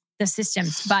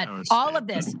systems, but all of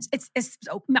this,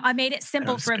 I made it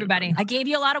simple for everybody. I gave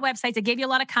you a lot of websites. I gave you a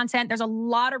lot of content. There's a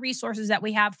lot of resources that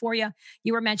we have for you.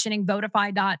 You were mentioning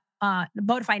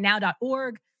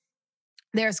votifynow.org.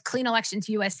 There's Clean Elections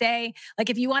USA. Like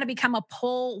if you want to become a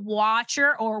poll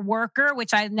watcher or worker,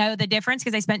 which I know the difference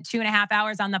because I spent 2.5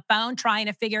 hours on the phone trying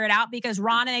to figure it out because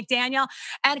Ronna McDaniel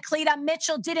and Cleta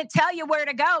Mitchell didn't tell you where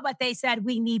to go, but they said,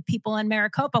 we need people in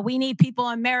Maricopa. We need people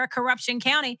in Corruption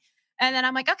County. And then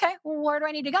I'm like, okay, well, where do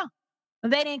I need to go?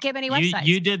 They didn't give any websites.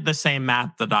 You did the same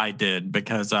math that I did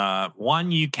because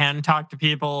one, you can talk to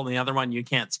people, and the other one, you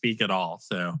can't speak at all.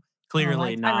 So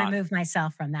clearly not. I removed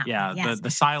myself from that. Yeah, one. Yes.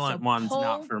 The silent one's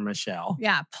not for Michelle.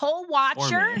 Yeah, poll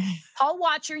watcher. Poll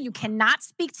watcher, you cannot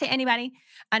speak to anybody.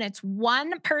 And it's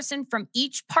one person from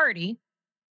each party.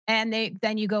 And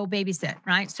then you go babysit,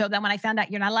 right? So then when I found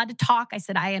out you're not allowed to talk, I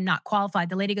said, I am not qualified.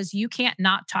 The lady goes, you can't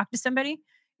not talk to somebody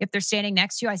if they're standing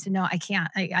next to you. I said, no, I can't.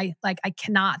 I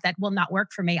cannot. That will not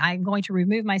work for me. I'm going to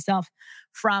remove myself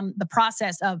from the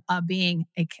process of being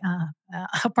a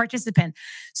participant.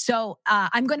 So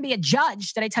I'm going to be a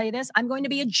judge. Did I tell you this? I'm going to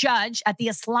be a judge at the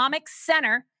Islamic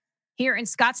Center here in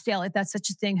Scottsdale, if that's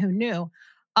such a thing. Who knew?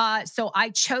 So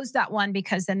I chose that one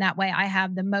because then that way I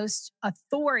have the most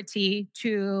authority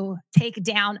to take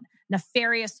down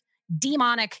nefarious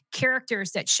demonic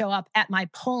characters that show up at my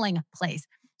polling place.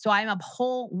 So I'm a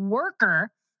poll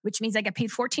worker, which means I get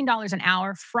paid $14 an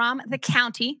hour from the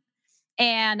county.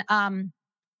 And so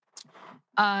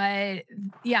I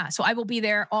will be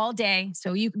there all day.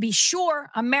 So you can be sure,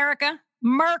 America,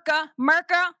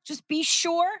 just be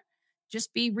sure,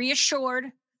 just be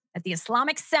reassured that the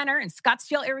Islamic Center in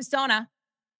Scottsdale, Arizona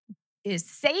is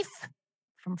safe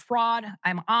from fraud.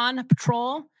 I'm on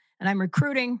patrol and I'm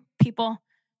recruiting people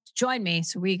to join me.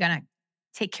 So we're going to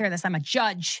take care of this. I'm a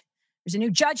judge. There's a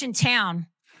new judge in town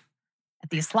at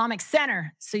the Islamic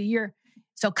Center.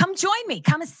 So come join me.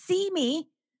 Come see me.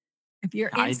 If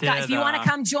you're if you want to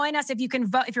come join us, if you can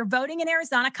vote, if you're voting in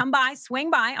Arizona, come by,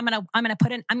 swing by. I'm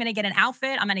gonna get an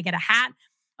outfit. I'm gonna get a hat.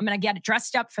 I'm gonna get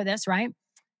dressed up for this, right?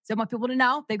 So I want people to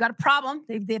know they've got a problem.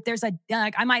 If there's I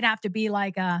might have to be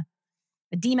like a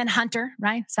demon hunter,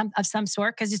 right? Of some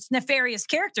sort, because it's nefarious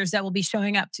characters that will be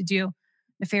showing up to do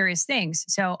nefarious things.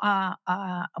 So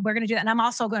we're gonna do that, and I'm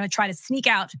also going to try to sneak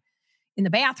out in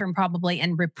the bathroom probably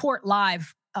and report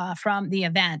live from the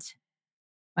event.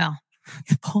 Well,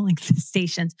 polling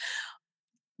stations.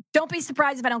 Don't be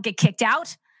surprised if I don't get kicked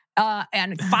out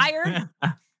and fired.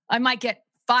 I might get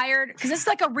fired because it's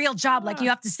like a real job. Like you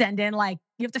have to send in, you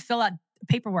have to fill out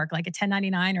paperwork, like a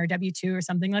 1099 or a W-2 or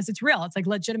something. Unless it's real, it's like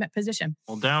legitimate position.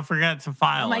 Well, don't forget to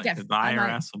file it because the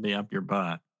IRS will be up your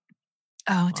butt.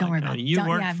 Oh, don't worry about it. You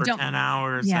work for 10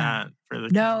 hours for the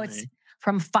No, it's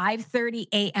from 5:30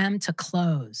 a.m. to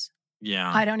close.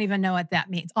 Yeah. I don't even know what that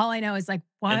means. All I know is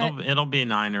what? It'll be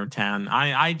 9 or 10.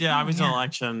 I was an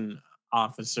election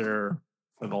officer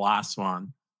for the last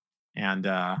one. And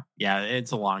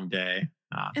it's a long day.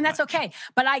 And that's okay.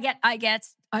 But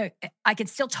I could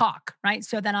still talk, right?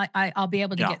 So then I'll be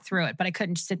able to get through it. But I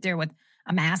couldn't sit there with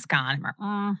a mask on.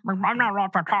 I'm not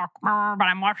allowed to talk, but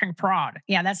I'm watching fraud.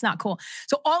 Yeah, that's not cool.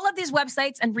 So all of these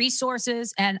websites and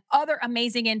resources and other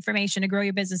amazing information to grow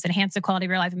your business, enhance the quality of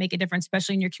your life, and make a difference,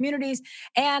 especially in your communities,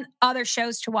 and other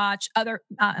shows to watch, other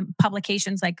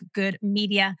publications like Good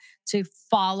Media to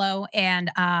follow, and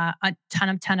a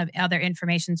ton of other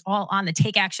information's all on the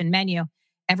Take Action menu.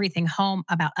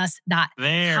 EverythingHomeAboutUs.com.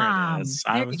 There it is.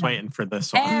 I was waiting for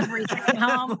this one.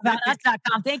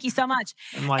 EverythingHomeAboutUs.com. Thank you so much.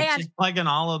 She's plugging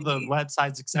all of the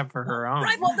websites except for her own.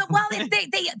 Right. Well,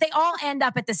 they all end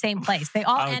up at the same place. They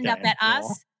all end up at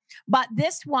us. But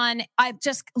this one, I've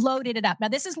just loaded it up. Now,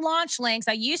 this is Launch Links.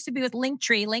 I used to be with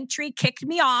Linktree. Linktree kicked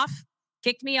me off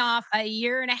a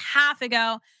year and a half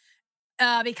ago.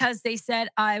 Because they said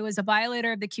I was a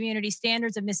violator of the community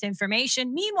standards of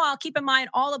misinformation. Meanwhile, keep in mind,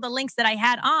 all of the links that I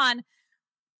had on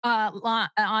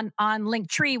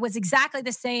Linktree was exactly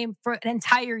the same for an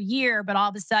entire year. But all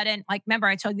of a sudden, remember,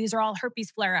 I told you these are all herpes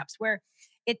flare-ups where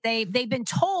they've been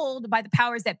told by the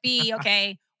powers that be,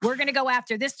 okay, we're going to go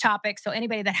after this topic. So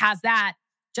anybody that has that,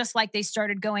 just like they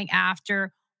started going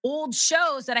after old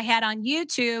shows that I had on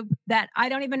YouTube that I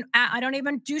don't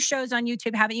even do shows on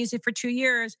YouTube. Haven't used it for 2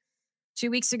 years. 2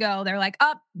 weeks ago, they're like,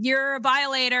 you're a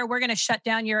violator. We're going to shut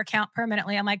down your account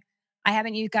permanently. I'm like, I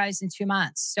haven't used guys in 2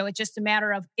 months. So it's just a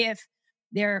matter of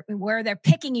where they're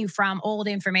picking you from old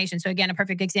information. So again, a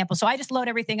perfect example. So I just load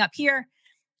everything up here.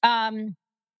 And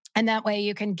that way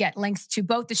you can get links to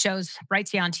both the shows right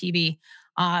here on TV.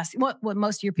 What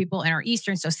most of your people are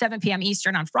Eastern. So 7 p.m.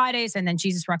 Eastern on Fridays, and then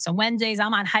Jesus Rocks on Wednesdays.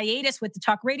 I'm on hiatus with the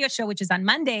Talk Radio Show, which is on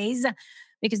Mondays,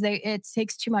 because it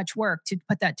takes too much work to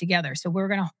put that together. So we're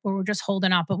just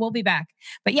holding off, but we'll be back.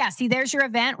 But yeah, see, there's your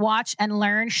event. Watch and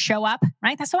learn, show up,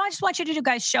 right? That's what I just want you to do,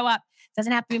 guys. Show up.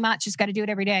 Doesn't have to be much. Just got to do it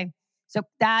every day. So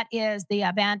that is the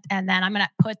event. And then I'm going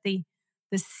to put the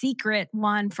secret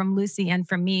one from Lucy and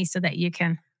from me so that you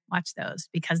can watch those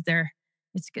because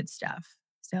it's good stuff.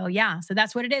 So yeah, so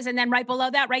that's what it is. And then right below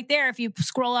that, right there, if you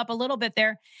scroll up a little bit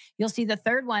there, you'll see the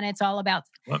third one. It's all about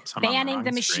banning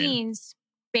the machines.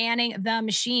 Banning the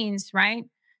machines, right?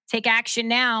 Take action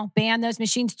now. Ban those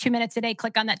machines 2 minutes a day.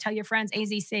 Click on that. Tell your friends.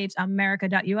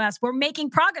 AZSavesAmerica.us. We're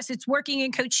making progress. It's working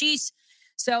in Cochise.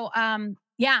 So, and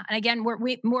again,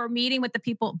 we're meeting with the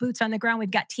people, boots on the ground. We've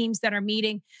got teams that are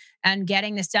meeting and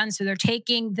getting this done. So they're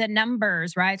taking the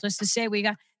numbers, right? Let's just say we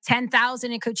got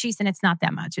 10,000 in Cochise, and it's not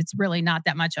that much. It's really not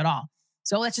that much at all.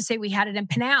 So let's just say we had it in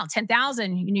Pinal, 10,000.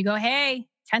 And you go, hey,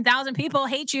 10,000 people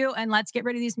hate you, and let's get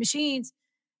rid of these machines.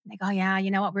 And they go, yeah,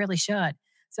 you know what, we really should.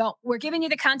 So we're giving you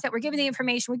the content, we're giving you the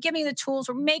information, we're giving you the tools,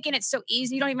 we're making it so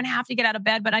easy. You don't even have to get out of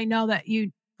bed, but I know that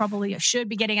you probably should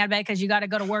be getting out of bed because you got to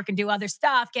go to work and do other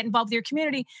stuff, get involved with your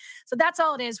community. So that's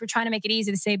all it is. We're trying to make it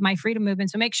easy to save my freedom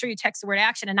movement. So make sure you text the word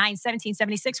action to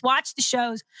 91776. Watch the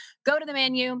shows, go to the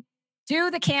menu, do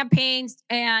the campaigns,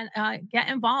 and get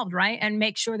involved, right? And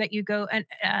make sure that you go and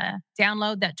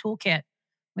download that toolkit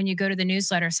when you go to the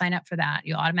newsletter, sign up for that.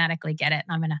 You'll automatically get it.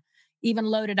 And I'm going to even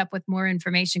load it up with more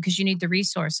information because you need the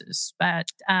resources.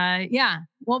 But yeah,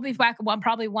 we'll be back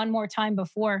probably one more time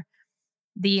before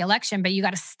the election, but you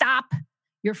got to stop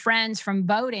your friends from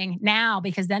voting now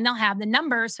because then they'll have the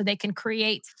numbers so they can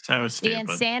create the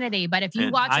insanity. But if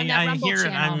you watch on that Rumble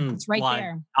channel, it's right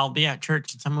there. I'll be at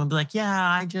church and someone will be like,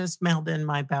 yeah, I just mailed in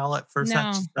my ballot for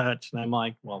such and such. And I'm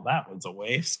like, well, that was a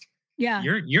waste. Yeah.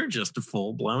 You're just a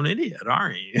full-blown idiot,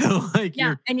 aren't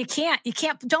you? And you can't,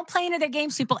 don't play into their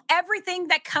games, people. Everything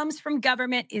that comes from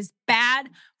government is bad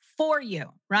for you,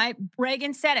 right?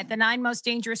 Reagan said it, the 9 most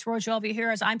dangerous words you'll ever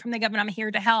hear is, I'm from the government, I'm here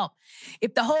to help.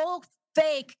 If the whole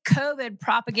fake COVID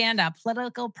propaganda,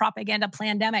 political propaganda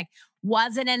pandemic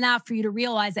wasn't enough for you to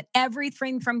realize that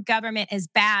everything from government is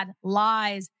bad,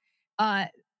 lies,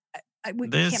 we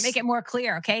can't make it more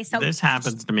clear, okay? So this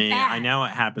happens to me. Bad. I know it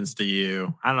happens to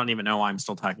you. I don't even know why I'm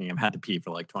still talking. I've had to pee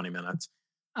for like 20 minutes.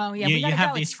 Oh, yeah. You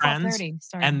have these friends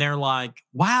and they're like,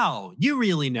 wow, you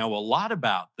really know a lot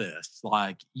about this.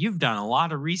 Like, you've done a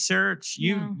lot of research.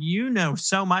 You know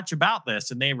so much about this,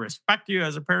 and they respect you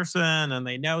as a person and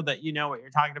they know that you know what you're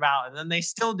talking about. And then they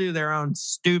still do their own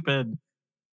stupid,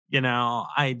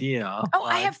 idea. Oh,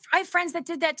 I have friends that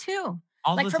did that too.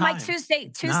 Like for my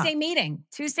Tuesday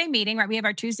meeting, right? We have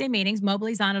our Tuesday meetings.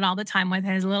 Mobley's on it all the time with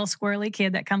his little squirrely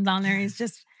kid that comes on there. He's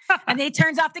just, and he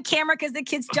turns off the camera because the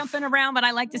kid's jumping around, but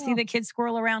I like to see the kids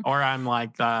squirrel around. Or I'm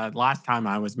like, last time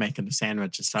I was making a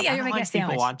sandwich and stuff. Yeah, I don't like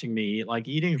people watching me eat, like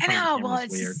eating in front of the camera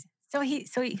is weird. So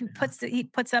he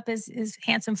puts up his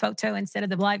handsome photo instead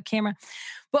of the live camera.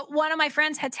 But one of my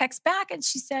friends had text back and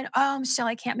she said, oh, Michelle,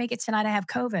 I can't make it tonight. I have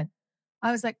COVID.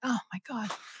 I was like, oh my God.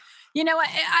 You know what?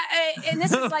 And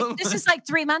this is like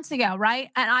 3 months ago, right?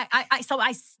 And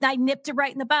I nipped it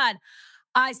right in the bud.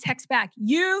 I text back,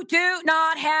 you do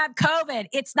not have COVID.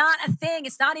 It's not a thing.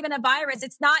 It's not even a virus.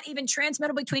 It's not even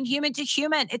transmittable between human to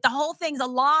human. The whole thing's a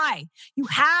lie. You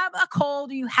have a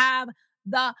cold. You have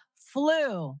the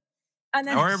flu. And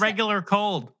then or a regular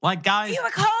cold. Like, guys. You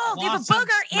have a cold. You have a booger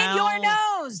in your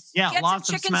nose. Yeah, Get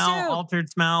loss of smell, altered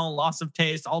smell, loss of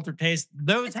taste, altered taste.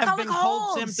 Those have been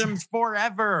cold symptoms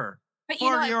forever.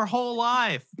 For your whole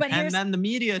life. And then the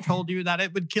media told you that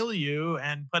it would kill you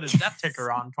and put a death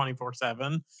ticker on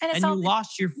 24/7. And you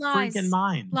lost your freaking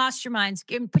mind. Lost your minds.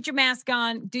 Put your mask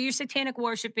on. Do your satanic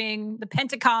worshiping. The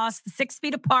Pentecost, the 6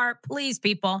 feet apart. Please,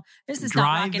 people. This is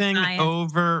not rocket science. Driving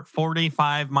over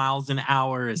 45 miles an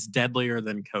hour is deadlier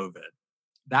than COVID.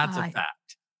 That's a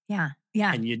fact. Yeah.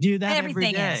 Yeah. And you do that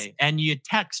every day. And you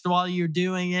text while you're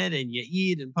doing it. And you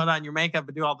eat and put on your makeup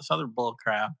and do all this other bull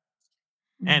crap.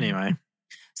 Anyway.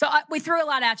 So we threw a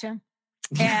lot at you.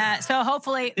 So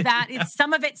hopefully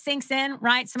some of it sinks in,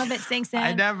 right? Some of it sinks in.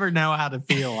 I never know how to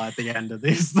feel at the end of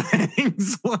these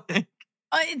things.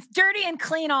 It's dirty and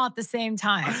clean all at the same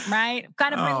time, right?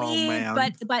 Kind of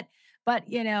relieved, but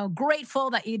grateful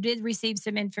that you did receive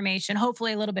some information,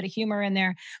 hopefully a little bit of humor in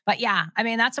there. But yeah, I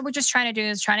mean, that's what we're just trying to do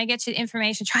is trying to get you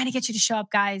information, trying to get you to show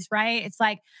up, guys, right? It's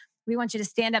like, we want you to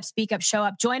stand up, speak up, show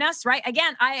up, join us, right?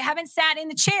 Again, I haven't sat in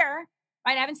the chair.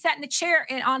 Right, I haven't sat in the chair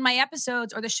on my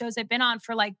episodes or the shows I've been on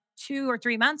for like 2 or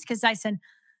 3 months because I said, if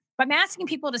I'm asking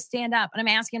people to stand up and I'm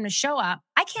asking them to show up,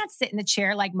 I can't sit in the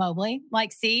chair like Mobley.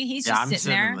 Like, see, he's just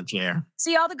sitting there. I'm sitting in the chair.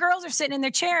 See, all the girls are sitting in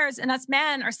their chairs and us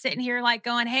men are sitting here like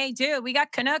going, hey, dude, we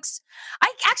got Canucks.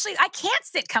 I can't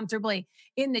sit comfortably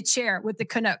in the chair with the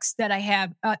Canucks that I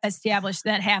have established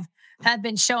that have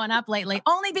been showing up lately,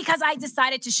 only because I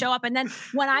decided to show up. And then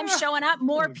when I'm showing up,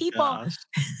 more people,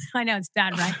 I know it's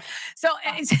bad, right? So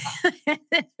it's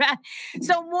bad.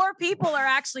 So more people are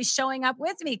actually showing up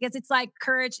with me because it's like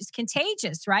courage is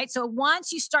contagious, right? So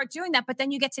once you start doing that, but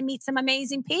then you get to meet some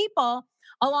amazing people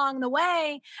along the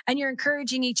way and you're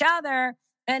encouraging each other.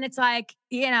 And it's like,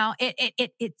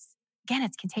 it's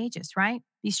contagious, right?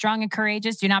 Be strong and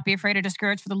courageous. Do not be afraid or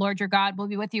discouraged, for the Lord your God will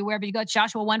be with you wherever you go. It's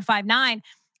Joshua 1:5-9.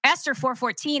 Esther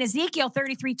 4:14, Ezekiel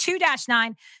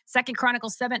 33:2-9, 2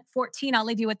 Chronicles 7:14. I'll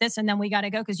leave you with this and then we got to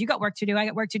go because you got work to do. I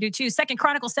got work to do too. 2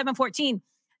 Chronicles 7:14.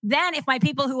 Then if my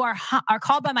people who are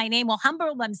called by my name will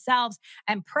humble themselves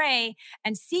and pray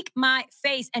and seek my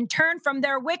face and turn from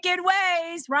their wicked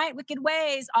ways, right? Wicked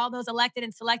ways, all those elected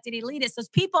and selected elitists, those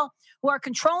people who are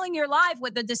controlling your life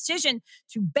with the decision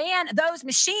to ban those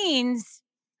machines,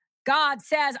 God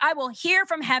says, I will hear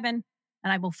from heaven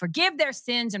and I will forgive their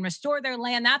sins and restore their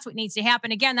land. That's what needs to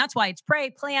happen. Again, that's why it's pray,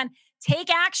 plan,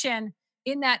 take action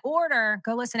in that order.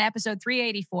 Go listen to episode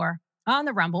 384 on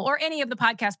the Rumble or any of the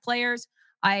podcast players.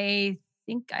 I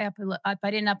think I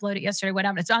didn't upload it yesterday,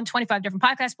 whatever. It's on 25 different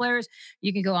podcast players.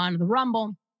 You can go on to the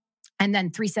Rumble. And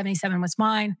then 377 was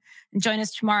mine. And join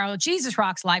us tomorrow,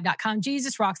 JesusRocksLive.com,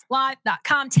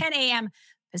 JesusRocksLive.com, 10 a.m.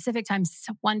 Pacific time,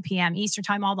 1 p.m. Eastern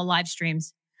time, all the live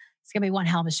streams. It's going to be one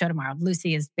hell of a show tomorrow.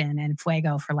 Lucy has been in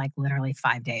fuego for like literally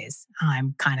 5 days.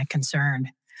 I'm kind of concerned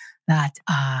that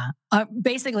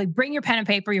basically bring your pen and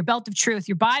paper, your belt of truth,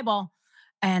 your Bible,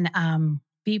 and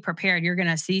be prepared. You're going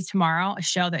to see tomorrow a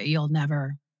show that you'll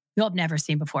have never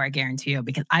seen before, I guarantee you,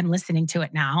 because I'm listening to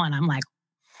it now and I'm like,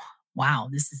 wow,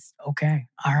 this is okay.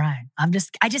 All right. I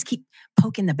just keep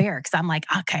poking the bear because I'm like,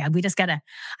 okay, we just gotta, and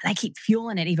I keep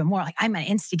fueling it even more. Like I'm an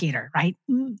instigator, right?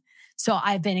 So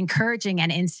I've been encouraging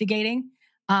and instigating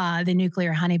the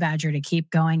nuclear honey badger to keep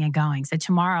going and going. So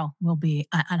tomorrow will be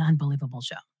an unbelievable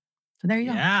show. So there you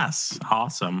go. Yes.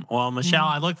 Awesome. Well, Michelle,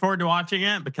 I look forward to watching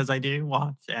it because I do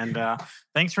watch. And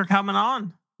thanks for coming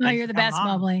on. Oh, you're the best,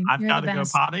 Mobley. I've got to go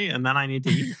potty and then I need to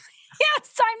eat. Yeah,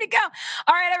 it's time to go.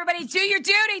 All right, everybody, do your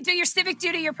duty, do your civic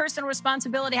duty, your personal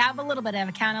responsibility. Have a little bit of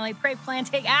accountability. Pray, plan,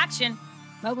 take action.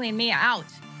 Mobley and me out.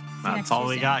 That's all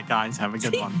we got, guys. Have a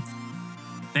good one.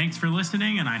 Thanks for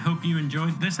listening, and I hope you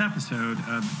enjoyed this episode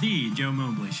of The Joe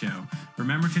Mobley Show.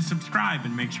 Remember to subscribe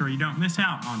and make sure you don't miss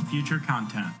out on future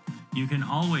content. You can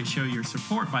always show your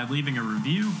support by leaving a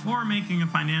review or making a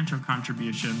financial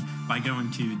contribution by going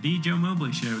to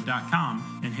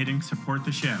thejoemobleyshow.com and hitting support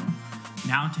the show.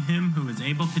 Now to him who is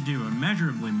able to do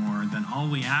immeasurably more than all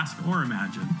we ask or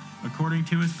imagine, according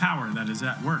to his power that is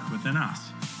at work within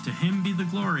us. To him be the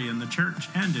glory in the church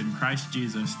and in Christ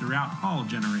Jesus throughout all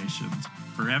generations,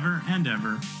 forever and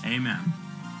ever. Amen.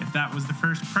 If that was the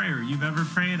first prayer you've ever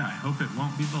prayed, I hope it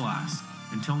won't be the last.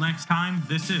 Until next time,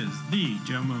 this is The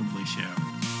Joe Mobley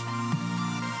Show.